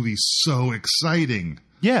next movie so exciting.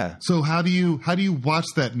 Yeah. So how do you watch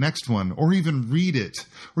that next one, or even read it,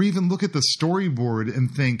 or even look at the storyboard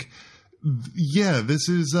and think, yeah, this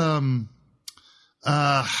is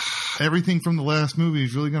everything from the last movie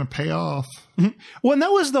is really going to pay off. Mm-hmm. Well, and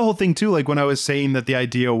that was the whole thing too. Like, when I was saying that the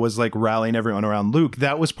idea was, like, rallying everyone around Luke,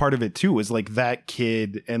 that was part of it too, was like that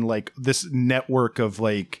kid and, like, this network of,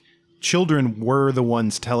 like, children were the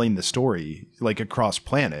ones telling the story, like, across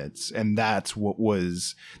planets. And that's what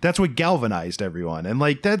galvanized everyone. And,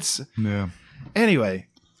 like, anyway,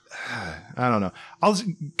 I don't know.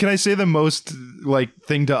 Can I say the most, like,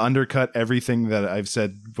 thing to undercut everything that I've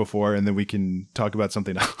said before, and then we can talk about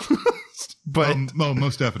something else? But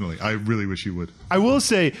most definitely. I really wish you would. I will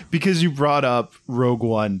say, because you brought up Rogue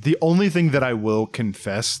One, the only thing that I will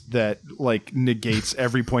confess that, like, negates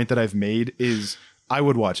every point that I've made is I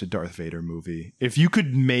would watch a Darth Vader movie. If you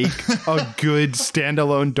could make a good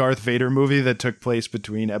standalone Darth Vader movie that took place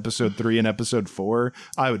between episode 3 and episode 4,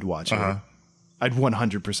 I would watch it. I'd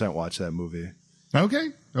 100% watch that movie.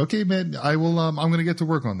 Okay, man. I will. I'm going to get to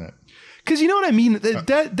work on that. Because you know what I mean?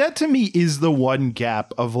 That to me is the one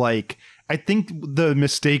gap of, like, I think the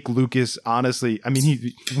mistake Lucas, honestly, I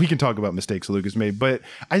mean, we can talk about mistakes Lucas made, but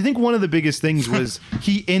I think one of the biggest things was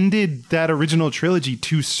he ended that original trilogy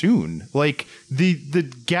too soon. Like the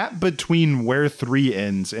gap between where 3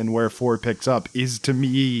 ends and where 4 picks up is, to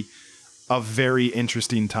me, a very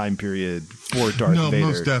interesting time period for Darth Vader.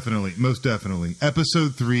 No, most definitely.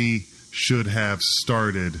 Episode 3 should have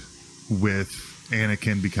started with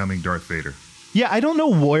Anakin becoming Darth Vader. Yeah, I don't know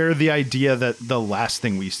where the idea that the last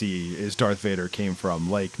thing we see is Darth Vader came from.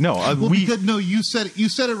 Like, no, you said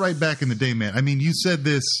it right back in the day, man. I mean, you said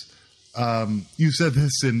this in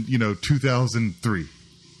 2003.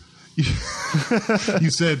 you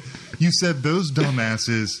said those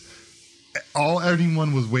dumbasses. All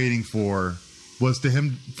anyone was waiting for was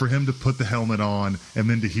for him to put the helmet on and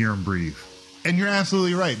then to hear him breathe. And you're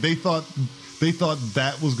absolutely right. They thought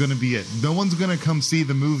that was going to be it. No one's going to come see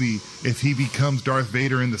the movie if he becomes Darth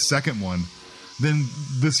Vader in the second one. Then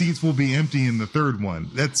the seats will be empty in the third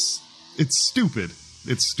one. It's stupid.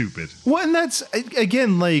 It's stupid. Well, and that's,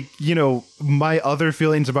 again, like, my other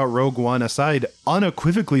feelings about Rogue One aside,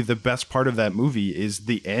 unequivocally the best part of that movie is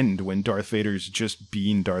the end when Darth Vader's just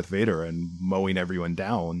being Darth Vader and mowing everyone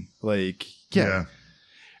down. Like, yeah.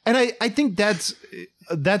 And I think that's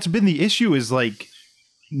been the issue, is like,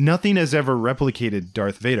 nothing has ever replicated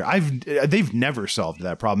Darth Vader. They've never solved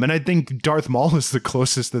that problem. And I think Darth Maul is the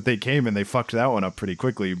closest that they came, and they fucked that one up pretty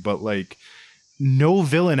quickly. But like, no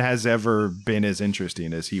villain has ever been as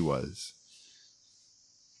interesting as he was.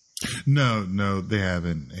 No, they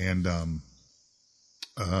haven't. And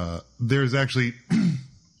there's actually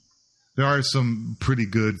there are some pretty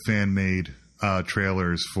good fan-made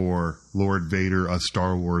trailers for Lord Vader, A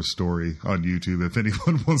Star Wars Story on YouTube. If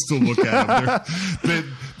anyone wants to look at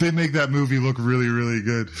them, they make that movie look really, really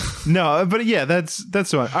good. No, but yeah, that's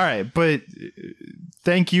the one. All right, but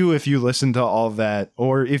thank you if you listen to all of that,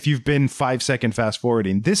 or if you've been 5-second fast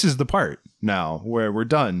forwarding. This is the part now where we're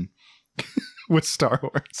done with Star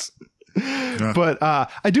Wars. Yeah. But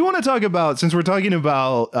I do want to talk about, since we're talking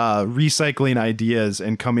about recycling ideas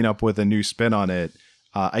and coming up with a new spin on it,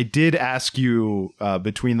 I did ask you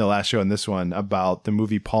between the last show and this one about the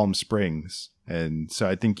movie Palm Springs. And so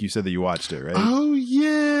I think you said that you watched it, right? Oh,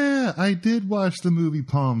 yeah. I did watch the movie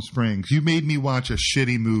Palm Springs. You made me watch a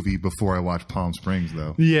shitty movie before I watched Palm Springs,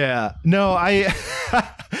 though. Yeah. No, we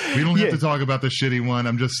don't have to talk about the shitty one.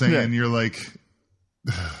 I'm just saying you're like...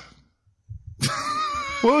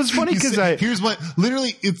 Well, it was funny because here's what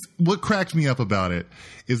what cracked me up about it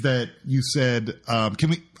is that you said, I'm just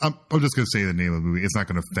going to say the name of the movie. It's not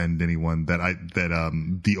going to offend anyone that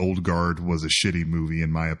The Old Guard was a shitty movie,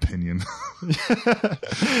 in my opinion.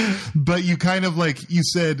 But you kind of like, you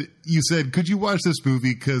said, could you watch this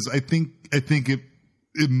movie? Cause I think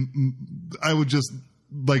I would just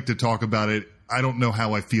like to talk about it. I don't know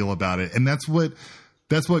how I feel about it. And that's what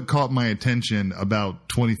caught my attention about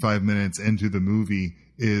 25 minutes into the movie.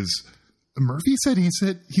 Is Murphy said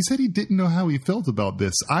he didn't know how he felt about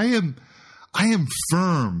this. I am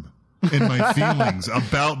firm in my feelings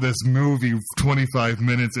about this movie 25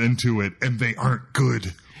 minutes into it, and they aren't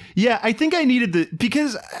good. Yeah, I think I needed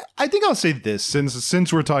because I think I'll say this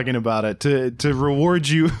since we're talking about it to reward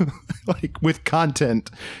you like with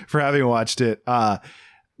content for having watched it. I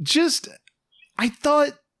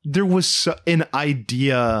thought there was an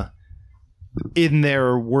idea in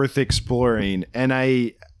there worth exploring, and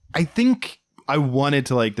I think I wanted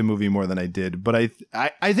to like the movie more than I did, but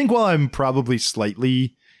I think while I'm probably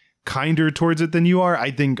slightly kinder towards it than you are,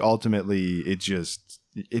 I think ultimately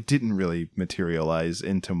it didn't really materialize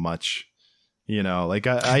into much, like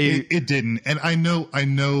it didn't. And I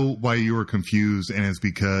know why you were confused, and it's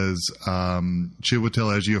because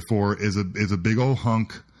Chiwetel Ejiofor is a big old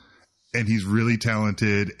hunk. And he's really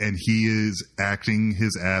talented, and he is acting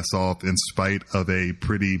his ass off in spite of a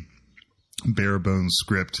pretty bare bones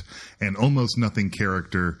script and almost nothing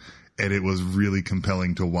character. And it was really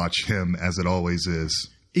compelling to watch him, as it always is.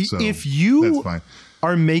 So, if you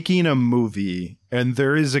are making a movie and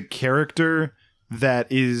there is a character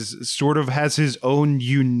that is sort of has his own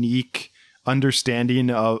unique understanding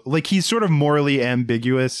of, like, he's sort of morally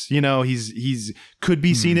ambiguous, he's could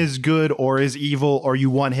be seen as good or as evil, or you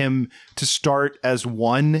want him to start as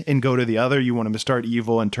one and go to the other, you want him to start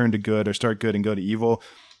evil and turn to good, or start good and go to evil.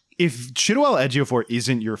 If Chiwetel Ejiofor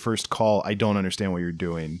isn't your first call, I don't understand what you're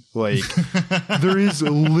doing. Like, there is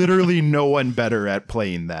literally no one better at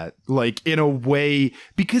playing that, like, in a way,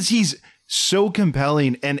 because he's so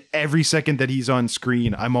compelling, and every second that he's on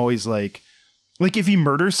screen, I'm always like, if he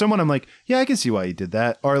murders someone, I'm like, yeah, I can see why he did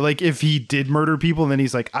that. Or like if he did murder people and then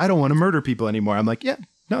he's like, I don't want to murder people anymore, I'm like, yeah,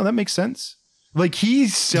 no, that makes sense. Like, he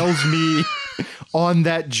sells me on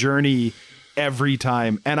that journey every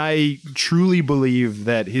time. And I truly believe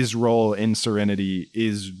that his role in Serenity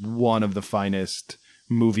is one of the finest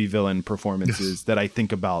movie villain performances that I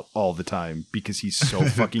think about all the time, because he's so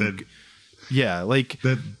fucking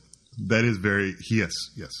that is very yes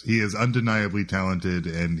he is undeniably talented,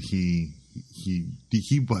 and he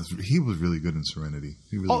was really good in Serenity.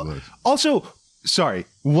 He really was. Also, sorry,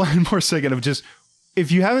 one more second of just,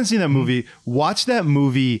 if you haven't seen that movie, watch that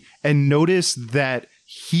movie and notice that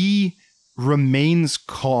he remains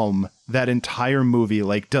calm that entire movie,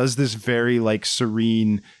 like does this very like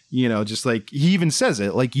serene, just like he even says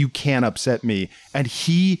it, like, you can't upset me. And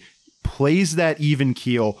he plays that even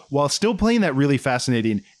keel while still playing that really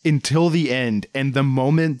fascinating until the end. And the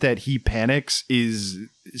moment that he panics is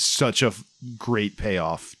such a great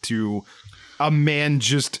payoff to a man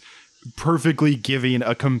just perfectly giving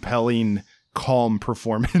a compelling, calm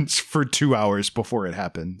performance for 2 hours before it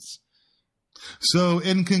happens. So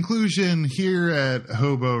in conclusion, here at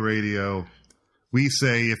Hobo Radio, we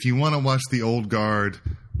say, if you want to watch The Old Guard,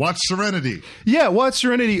 watch Serenity. Yeah, watch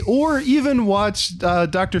Serenity, or even watch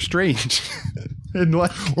Doctor Strange.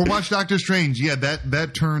 Or watch Doctor Strange. Yeah,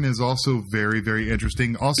 that turn is also very, very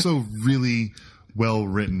interesting. Also really well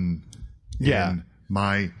written, in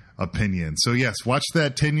my opinion. So yes, watch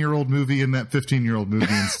that 10-year-old movie and that 15-year-old movie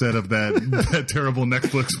instead of that terrible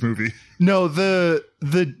Netflix movie. No, the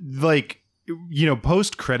like,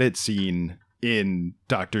 post-credit scene in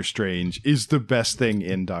Doctor Strange is the best thing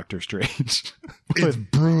in Doctor Strange. It's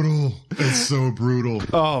brutal. It's so brutal.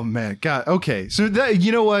 Oh man, God. Okay, so that,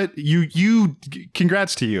 you know what? You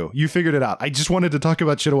congrats to you. You figured it out. I just wanted to talk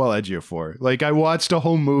about Chiwetel Ejiofor. Like, I watched a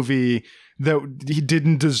whole movie that he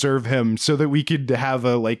didn't deserve him, so that we could have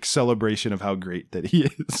a like celebration of how great that he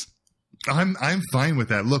is. I'm fine with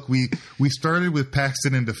that. Look, we started with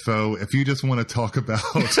Paxton and Defoe. If you just want to talk about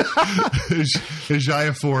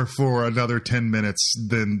Ejiofor for another 10 minutes,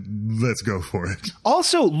 then let's go for it.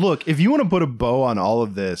 Also, look, if you want to put a bow on all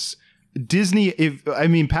of this, Disney,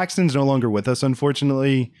 Paxton's no longer with us,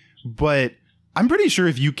 unfortunately, but I'm pretty sure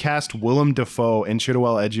if you cast Willem Dafoe and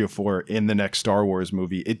Chiwetel Ejiofor in the next Star Wars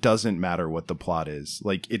movie, it doesn't matter what the plot is.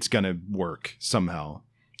 Like, it's going to work somehow.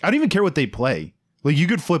 I don't even care what they play. Like, you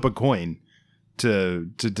could flip a coin to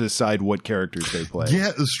decide what characters they play.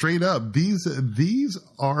 Yeah, straight up. These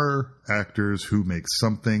are actors who make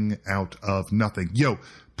something out of nothing. Yo,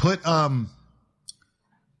 put I'm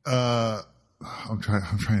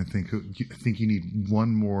trying to think. I think you need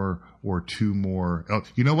one more or two more. Oh,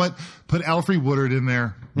 you know what? Put Alfred Woodard in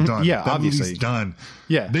there. Done. Yeah, that obviously movie's done.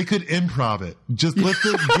 Yeah, they could improv it. Just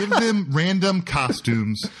give them random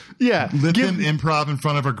costumes. Yeah, let them improv in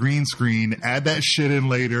front of a green screen. Add that shit in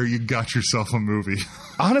later. You got yourself a movie.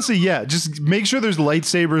 Honestly, yeah. Just make sure there's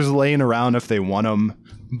lightsabers laying around if they want them.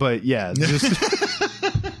 But yeah, just.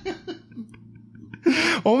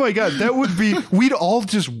 Oh my God, that would be. We'd all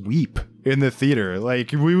just weep in the theater.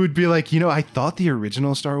 Like, we would be like, I thought the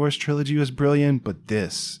original Star Wars trilogy was brilliant, but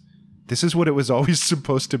this is what it was always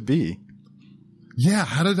supposed to be. Yeah,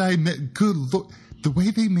 how did good look, the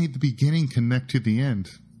way they made the beginning connect to the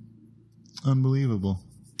end. Unbelievable.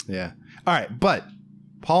 Yeah. All right, but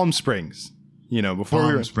Palm Springs, before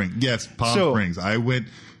Palm Springs. Yes, Palm Springs. I went,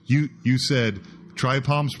 you said, try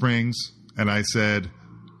Palm Springs, and I said,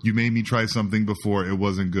 you made me try something before, it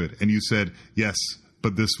wasn't good. And you said, yes,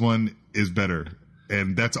 but this one is better.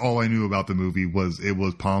 And that's all I knew about the movie was it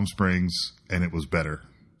was Palm Springs and it was better.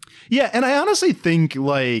 Yeah, and I honestly think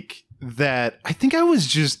like that, I think I was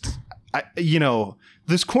just,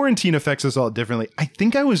 this quarantine affects us all differently. I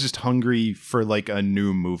think I was just hungry for like a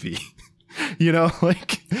new movie,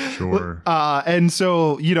 Sure. And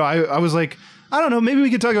so, I was like, I don't know, maybe we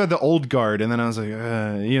could talk about The Old Guard. And then I was like,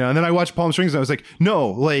 and then I watched Palm Springs and I was like, no,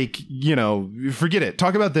 like, forget it.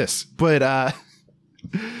 Talk about this. But,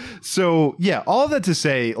 so yeah, all of that to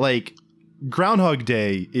say, like, Groundhog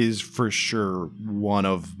Day is for sure one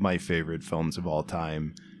of my favorite films of all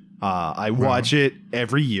time. I watch it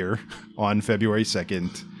every year on February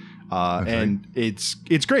 2nd. And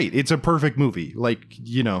it's great. It's a perfect movie. Like,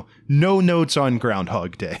 no notes on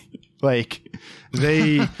Groundhog Day. Like,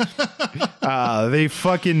 they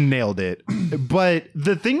fucking nailed it. But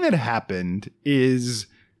the thing that happened is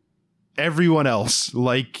everyone else,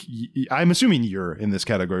 like, I'm assuming you're in this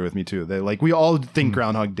category with me too. They like, we all think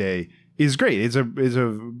Groundhog Day is great. It's a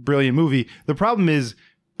brilliant movie. The problem is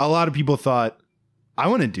a lot of people thought, I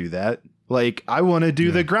want to do that. Like, I want to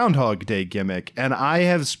do the Groundhog Day gimmick. And I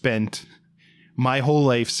have spent my whole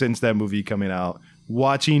life since that movie coming out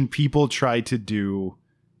watching people try to do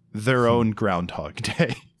their own Groundhog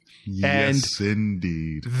Day. Yes, and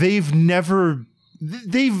indeed. They've never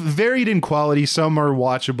they've varied in quality. Some are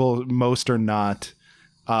watchable, most are not.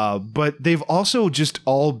 But they've also just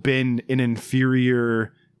all been an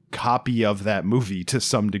inferior copy of that movie to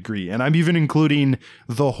some degree. And I'm even including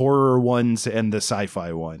the horror ones and the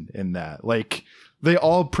sci-fi one in that. Like, they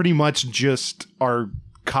all pretty much just are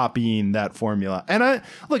copying that formula. And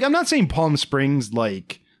I'm not saying Palm Springs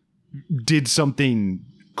like did something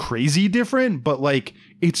crazy different, but like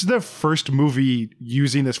it's the first movie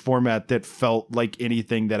using this format that felt like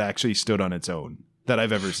anything that actually stood on its own that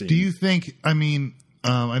I've ever seen. Do you think, I mean,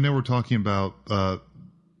 I know we're talking about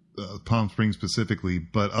Palm Springs specifically,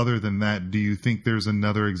 but other than that, do you think there's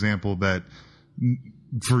another example that,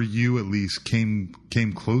 for you at least, came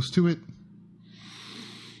close to it?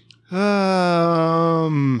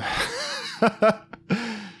 I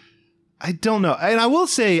don't know. And I will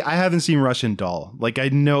say I haven't seen Russian Doll. Like, I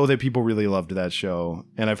know that people really loved that show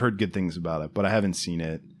and I've heard good things about it, but I haven't seen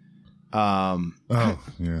it. Yeah.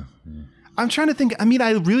 I'm trying to think. I mean,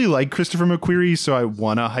 I really like Christopher McQuarrie, so I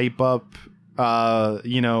want to hype up, I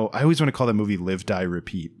always want to call that movie Live, Die,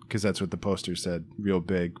 Repeat, because that's what the poster said real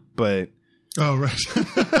big, but. Oh, right.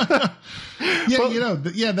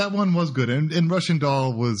 Yeah, that one was good. And Russian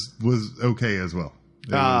Doll was okay as well.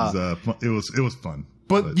 It was fun.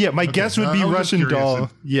 But yeah, my guess would be Russian Doll.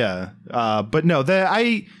 Yeah. But no,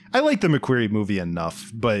 I like the McQuarrie movie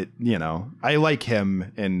enough, but I like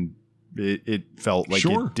him and it felt like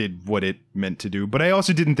it did what it meant to do. But I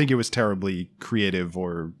also didn't think it was terribly creative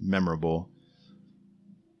or memorable.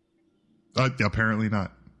 Apparently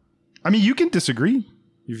not. I mean, you can disagree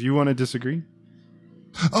if you want to disagree.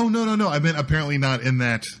 Oh, no. I meant apparently not in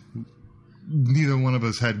that neither one of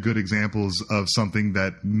us had good examples of something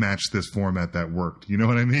that matched this format that worked. You know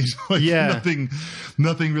what I mean? Like, yeah.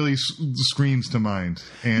 Nothing really screams to mind.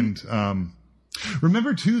 And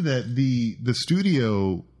remember, too, that the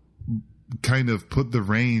studio kind of put the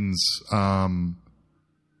reins on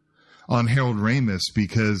Harold Ramis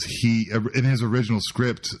because he, in his original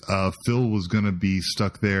script, Phil was going to be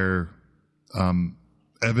stuck there.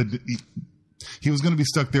 He was going to be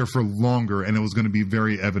stuck there for longer, and it was going to be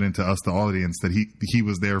very evident to us, the audience, that he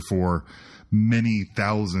was there for many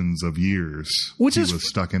thousands of years. He was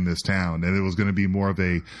stuck in this town, and it was going to be more of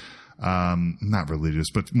a not religious,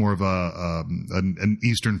 but more of an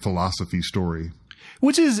Eastern philosophy story.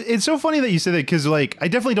 It's so funny that you say that because, like, I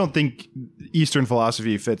definitely don't think Eastern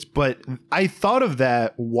philosophy fits, but I thought of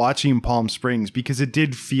that watching Palm Springs because it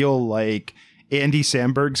did feel like Andy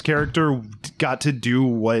Samberg's character got to do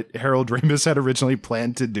what Harold Ramis had originally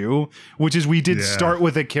planned to do, which is we did start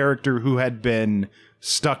with a character who had been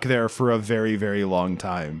stuck there for a very, very long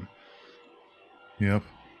time. Yep.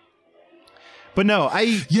 But no,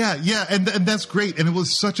 yeah, and that's great, and it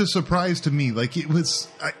was such a surprise to me. Like, it was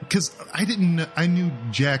because I knew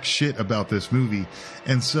jack shit about this movie,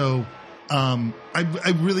 and so I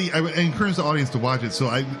encourage the audience to watch it. So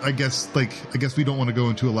I guess we don't want to go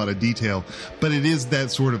into a lot of detail, but it is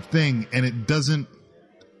that sort of thing, and it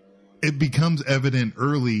becomes evident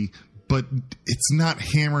early, but it's not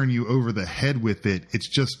hammering you over the head with it.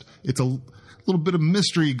 It's a little bit of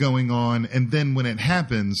mystery going on, and then when it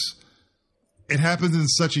happens in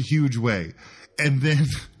such a huge way. And then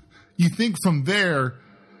you think from there,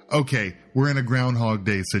 okay, we're in a Groundhog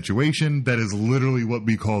Day situation. That is literally what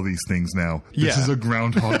we call these things now. This is a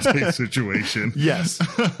Groundhog Day situation. Yes.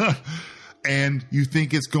 And you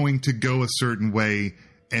think it's going to go a certain way,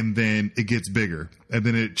 and then it gets bigger. And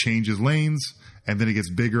then it changes lanes, and then it gets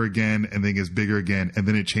bigger again, and then it gets bigger again, and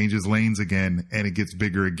then it changes lanes again, and it gets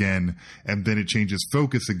bigger again, and then it changes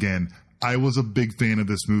focus again. I was a big fan of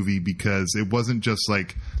this movie because it wasn't just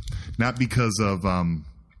like, not because of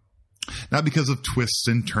twists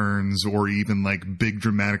and turns or even like big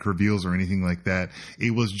dramatic reveals or anything like that.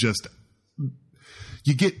 It was just,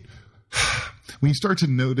 when you start to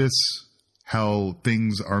notice how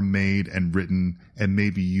things are made and written, and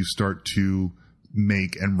maybe you start to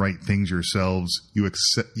make and write things yourselves, you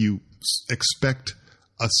expect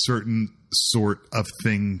a certain sort of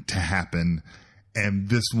thing to happen. And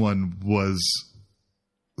this one was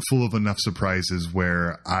full of enough surprises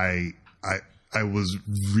where I was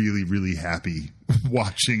really, really happy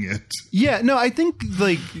watching it. Yeah, no, I think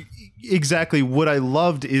like exactly what I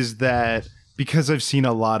loved is that because I've seen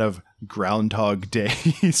a lot of Groundhog Day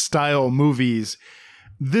style movies,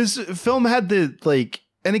 this film had the like,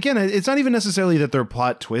 and again, it's not even necessarily that they're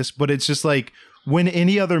plot twists, but it's just like, when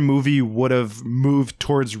any other movie would have moved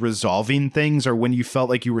towards resolving things, or when you felt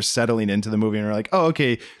like you were settling into the movie and you're like, oh,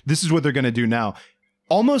 okay, this is what they're going to do now.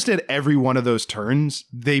 Almost at every one of those turns,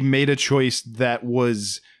 they made a choice that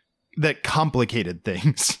complicated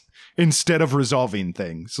things instead of resolving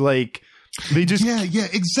things. Like, They just yeah,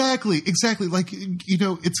 exactly. Like, you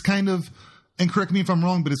know, it's kind of, and correct me if I'm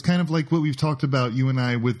wrong, but it's kind of like what we've talked about, you and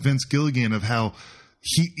I, with Vince Gilligan, of how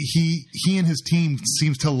he and his team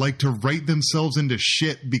seems to like to write themselves into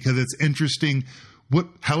shit because it's interesting.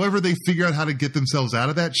 However they figure out how to get themselves out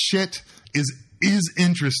of that shit is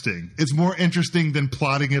interesting. It's more interesting than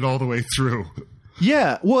plotting it all the way through.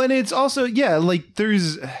 Yeah. Well, and it's also, like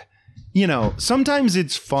there's, you know, sometimes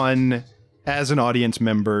it's fun as an audience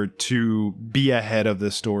member to be ahead of the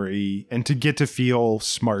story and to get to feel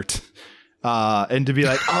smart and to be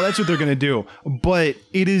like, oh, that's what they're going to do. But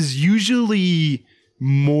it is usually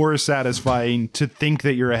more satisfying to think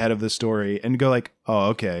that you're ahead of the story and go like, oh,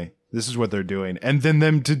 okay, this is what they're doing. And then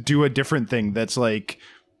them to do a different thing that's like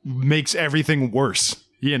makes everything worse,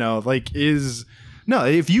 you know, like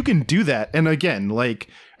if you can do that. And again, like,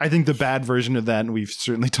 I think the bad version of that, and we've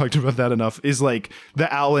certainly talked about that enough, is like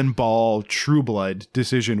the Alan Ball True Blood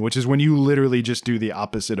decision, which is when you literally just do the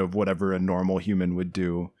opposite of whatever a normal human would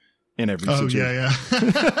do in every situation.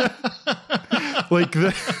 Like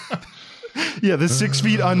the 6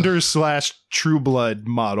 feet under / True Blood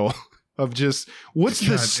model of just what's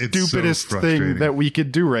the stupidest thing that we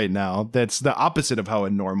could do right now that's the opposite of how a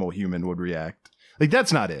normal human would react. Like,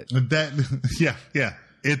 that's not it. That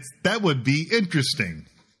would be interesting.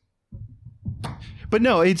 But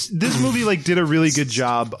no, this movie like did a really good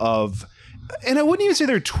job of, and I wouldn't even say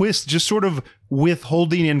they're twists, just sort of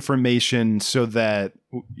withholding information so that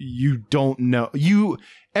you don't know.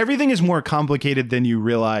 Everything is more complicated than you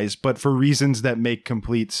realize, but for reasons that make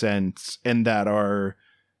complete sense and that are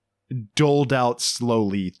doled out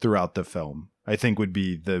slowly throughout the film, I think would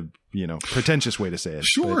be the, you know, pretentious way to say it.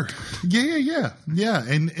 Sure. But. Yeah.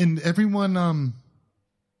 And everyone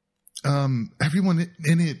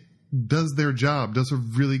in it does their job, does a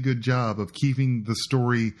really good job of keeping the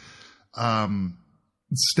story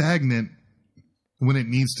stagnant when it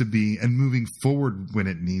needs to be and moving forward when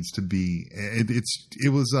it needs to be. It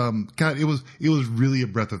was really a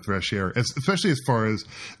breath of fresh air, especially as far as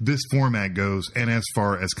this format goes and as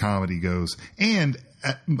far as comedy goes. And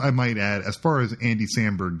I might add, as far as Andy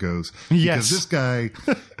Samberg goes, because this guy,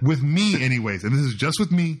 with me anyways, and this is just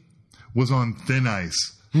with me, was on thin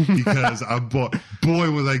ice. Because boy,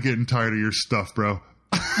 was I getting tired of your stuff, bro.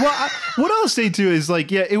 Well, what I'll say too is like,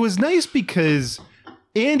 it was nice because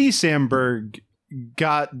Andy Samberg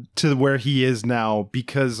got to where he is now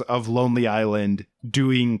because of Lonely Island,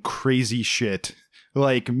 doing crazy shit,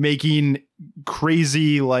 like making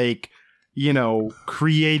crazy, like, you know,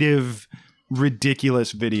 creative,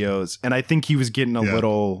 ridiculous videos. And I think he was getting a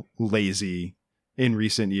little lazy in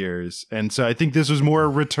recent years. And so I think this was more a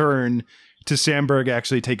return to Samberg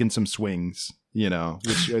actually taking some swings, you know.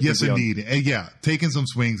 Which yes, indeed. Taking some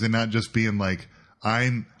swings and not just being like,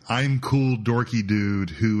 I'm cool dorky dude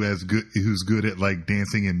who's good at like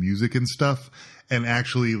dancing and music and stuff, and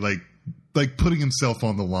actually like putting himself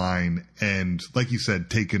on the line and, like you said,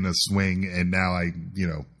 taking a swing. And now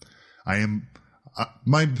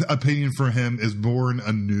my opinion for him is born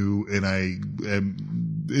anew, and I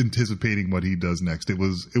am anticipating what he does next. It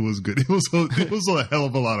was good. It was a hell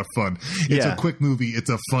of a lot of fun. It's a quick movie. It's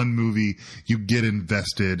a fun movie. You get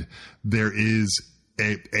invested. There is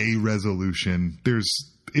a resolution.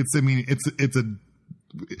 It's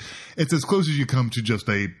as close as you come to just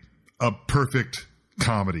a perfect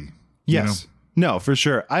comedy. Yes. You know? No, for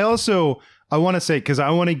sure. I want to say, because I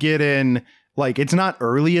want to get in. Like, it's not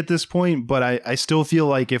early at this point, but I still feel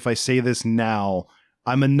like if I say this now,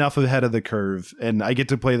 I'm enough ahead of the curve and I get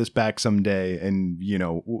to play this back someday. And, you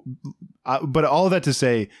know, but all of that to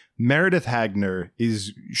say, Meredith Hagner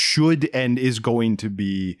should and is going to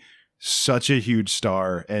be such a huge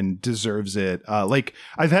star and deserves it. Like,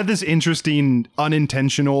 I've had this interesting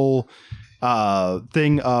unintentional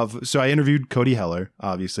thing of, so I interviewed Cody Heller,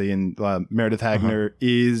 obviously, and Meredith Hagner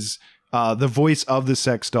is the voice of the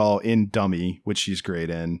sex doll in Dummy, which she's great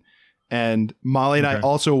in. And Molly and I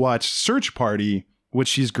also watched Search Party, which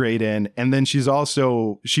she's great in. And then she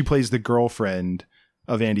plays the girlfriend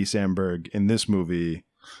of Andy Samberg in this movie.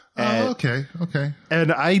 And, okay.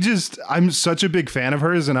 And I'm such a big fan of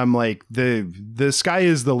hers. And I'm like, the sky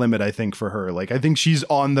is the limit, I think, for her. Like, I think she's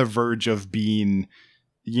on the verge of being,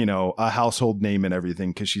 you know, a household name and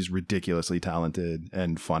everything, because she's ridiculously talented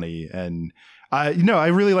and funny. And I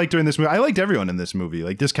really liked her in this movie. I liked everyone in this movie.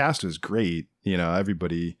 Like, this cast was great. You know,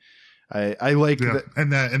 everybody. I like that.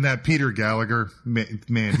 And that Peter Gallagher,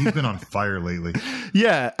 man, he's been on fire lately.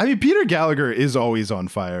 Yeah. I mean, Peter Gallagher is always on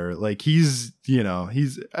fire. Like,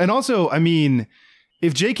 and also, I mean,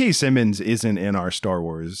 if J.K. Simmons isn't in our Star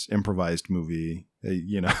Wars improvised movie,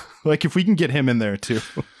 you know, like, if we can get him in there too.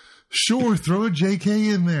 Sure, throw a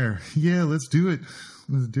JK in there. Yeah, let's do it.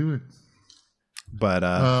 Let's do it. But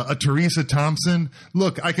a Teresa Thompson.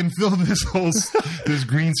 Look, I can fill this this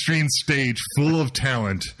green screen stage full of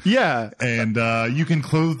talent. Yeah, and you can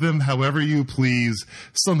clothe them however you please.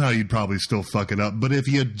 Somehow you'd probably still fuck it up. But if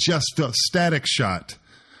you just a static shot,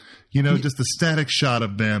 just the static shot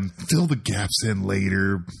of them, fill the gaps in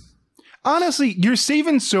later. Honestly, you're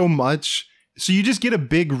saving so much. So you just get a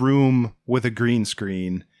big room with a green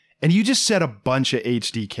screen. And you just set a bunch of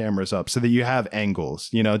HD cameras up so that you have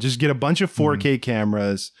angles, just get a bunch of 4K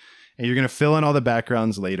cameras and you're going to fill in all the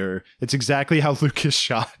backgrounds later. It's exactly how Lucas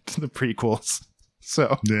shot the prequels.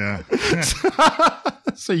 So, yeah.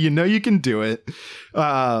 So, you can do it.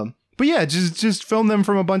 But yeah, just film them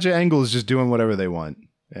from a bunch of angles, just doing whatever they want.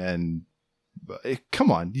 And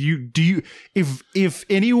come on, if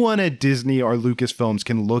anyone at Disney or Lucasfilms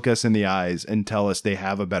can look us in the eyes and tell us they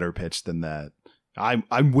have a better pitch than that,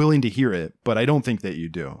 I'm willing to hear it, but I don't think that you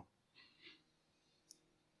do.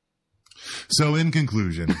 So in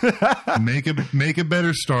conclusion, make a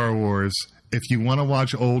better Star Wars. If you want to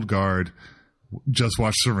watch Old Guard, just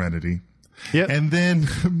watch Serenity. Yep. And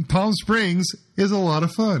then Palm Springs is a lot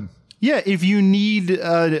of fun. Yeah, if you need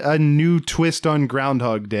a new twist on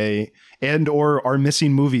Groundhog Day and or are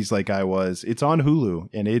missing movies like I was, it's on Hulu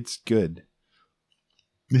and it's good.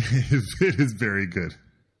 It is very good.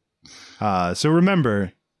 So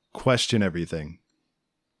remember, question everything.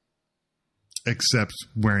 Except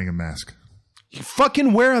wearing a mask. You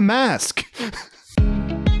fucking wear a mask.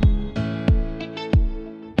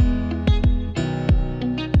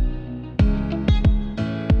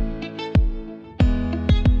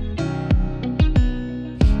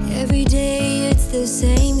 Every day it's the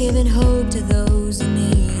same, giving hope to those who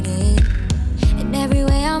need it. In every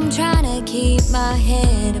way I'm trying to keep my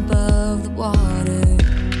head above the water.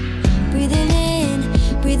 Breathing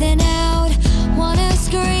in, breathing out, wanna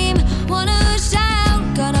scream, wanna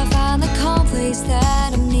shout, gonna find the calm place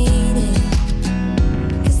that I'm needing.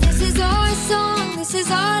 'Cause this is our song, this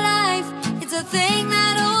is our life, it's a thing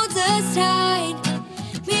that holds us tight.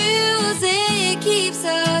 Music keeps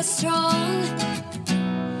us strong.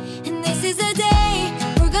 And this is a day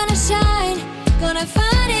we're gonna shine, gonna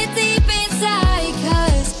find it deep inside.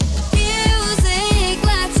 'Cause music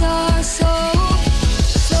lets our soul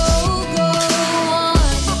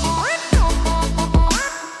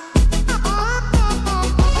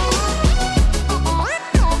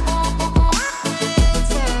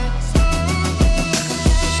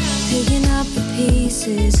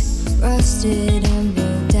rusted and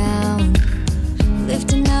broke down,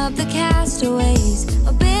 lifting up the castaways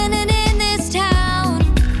abandoned in this town.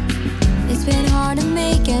 It's been hard to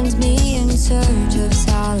make ends meet in search of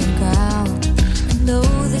solid ground. And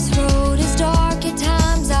though this road is dark at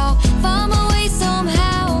times, I'll find my way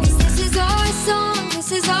somehow. 'Cause this is our song,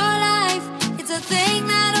 this is our life, it's a thing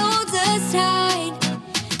that holds us tight.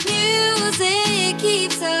 Music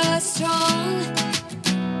keeps us strong.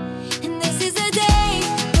 And this is a day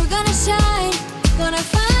gonna shine, gonna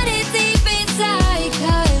find it deep inside.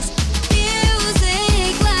 'Cause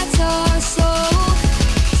music lets our soul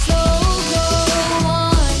go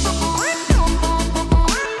on.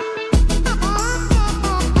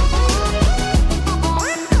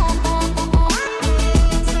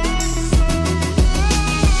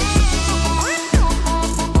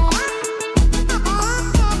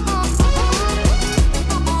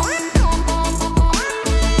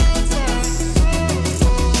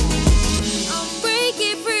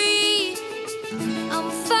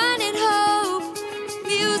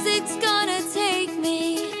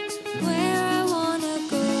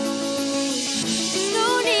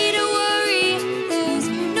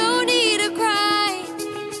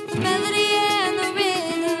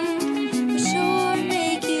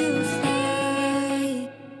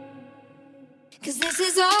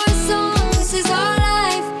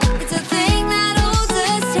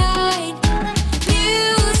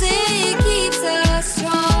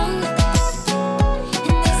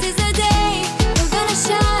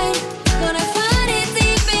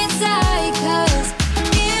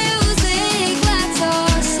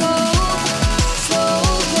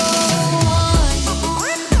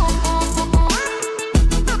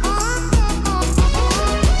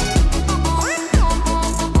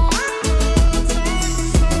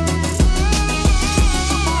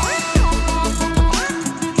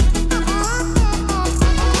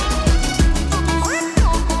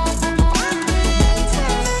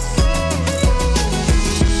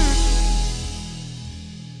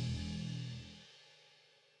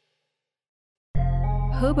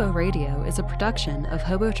 Hobo Radio is a production of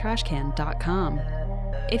HoboTrashCan.com.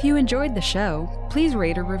 If you enjoyed the show, please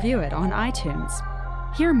rate or review it on iTunes.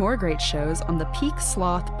 Hear more great shows on the Peak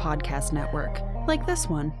Sloth Podcast Network, like this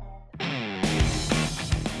one.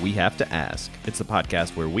 We Have to Ask. It's a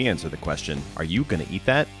podcast where we answer the question, are you going to eat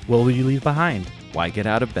that? What will you leave behind? Why get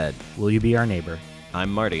out of bed? Will you be our neighbor?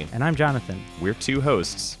 I'm Marty. And I'm Jonathan. We're two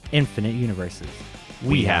hosts. Infinite Universes.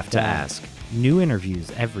 We have to ask. New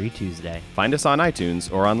interviews every Tuesday. Find us on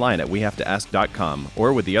iTunes or online at wehavetoask.com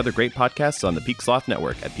or with the other great podcasts on the Peak Sloth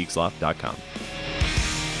Network at peaksloth.com.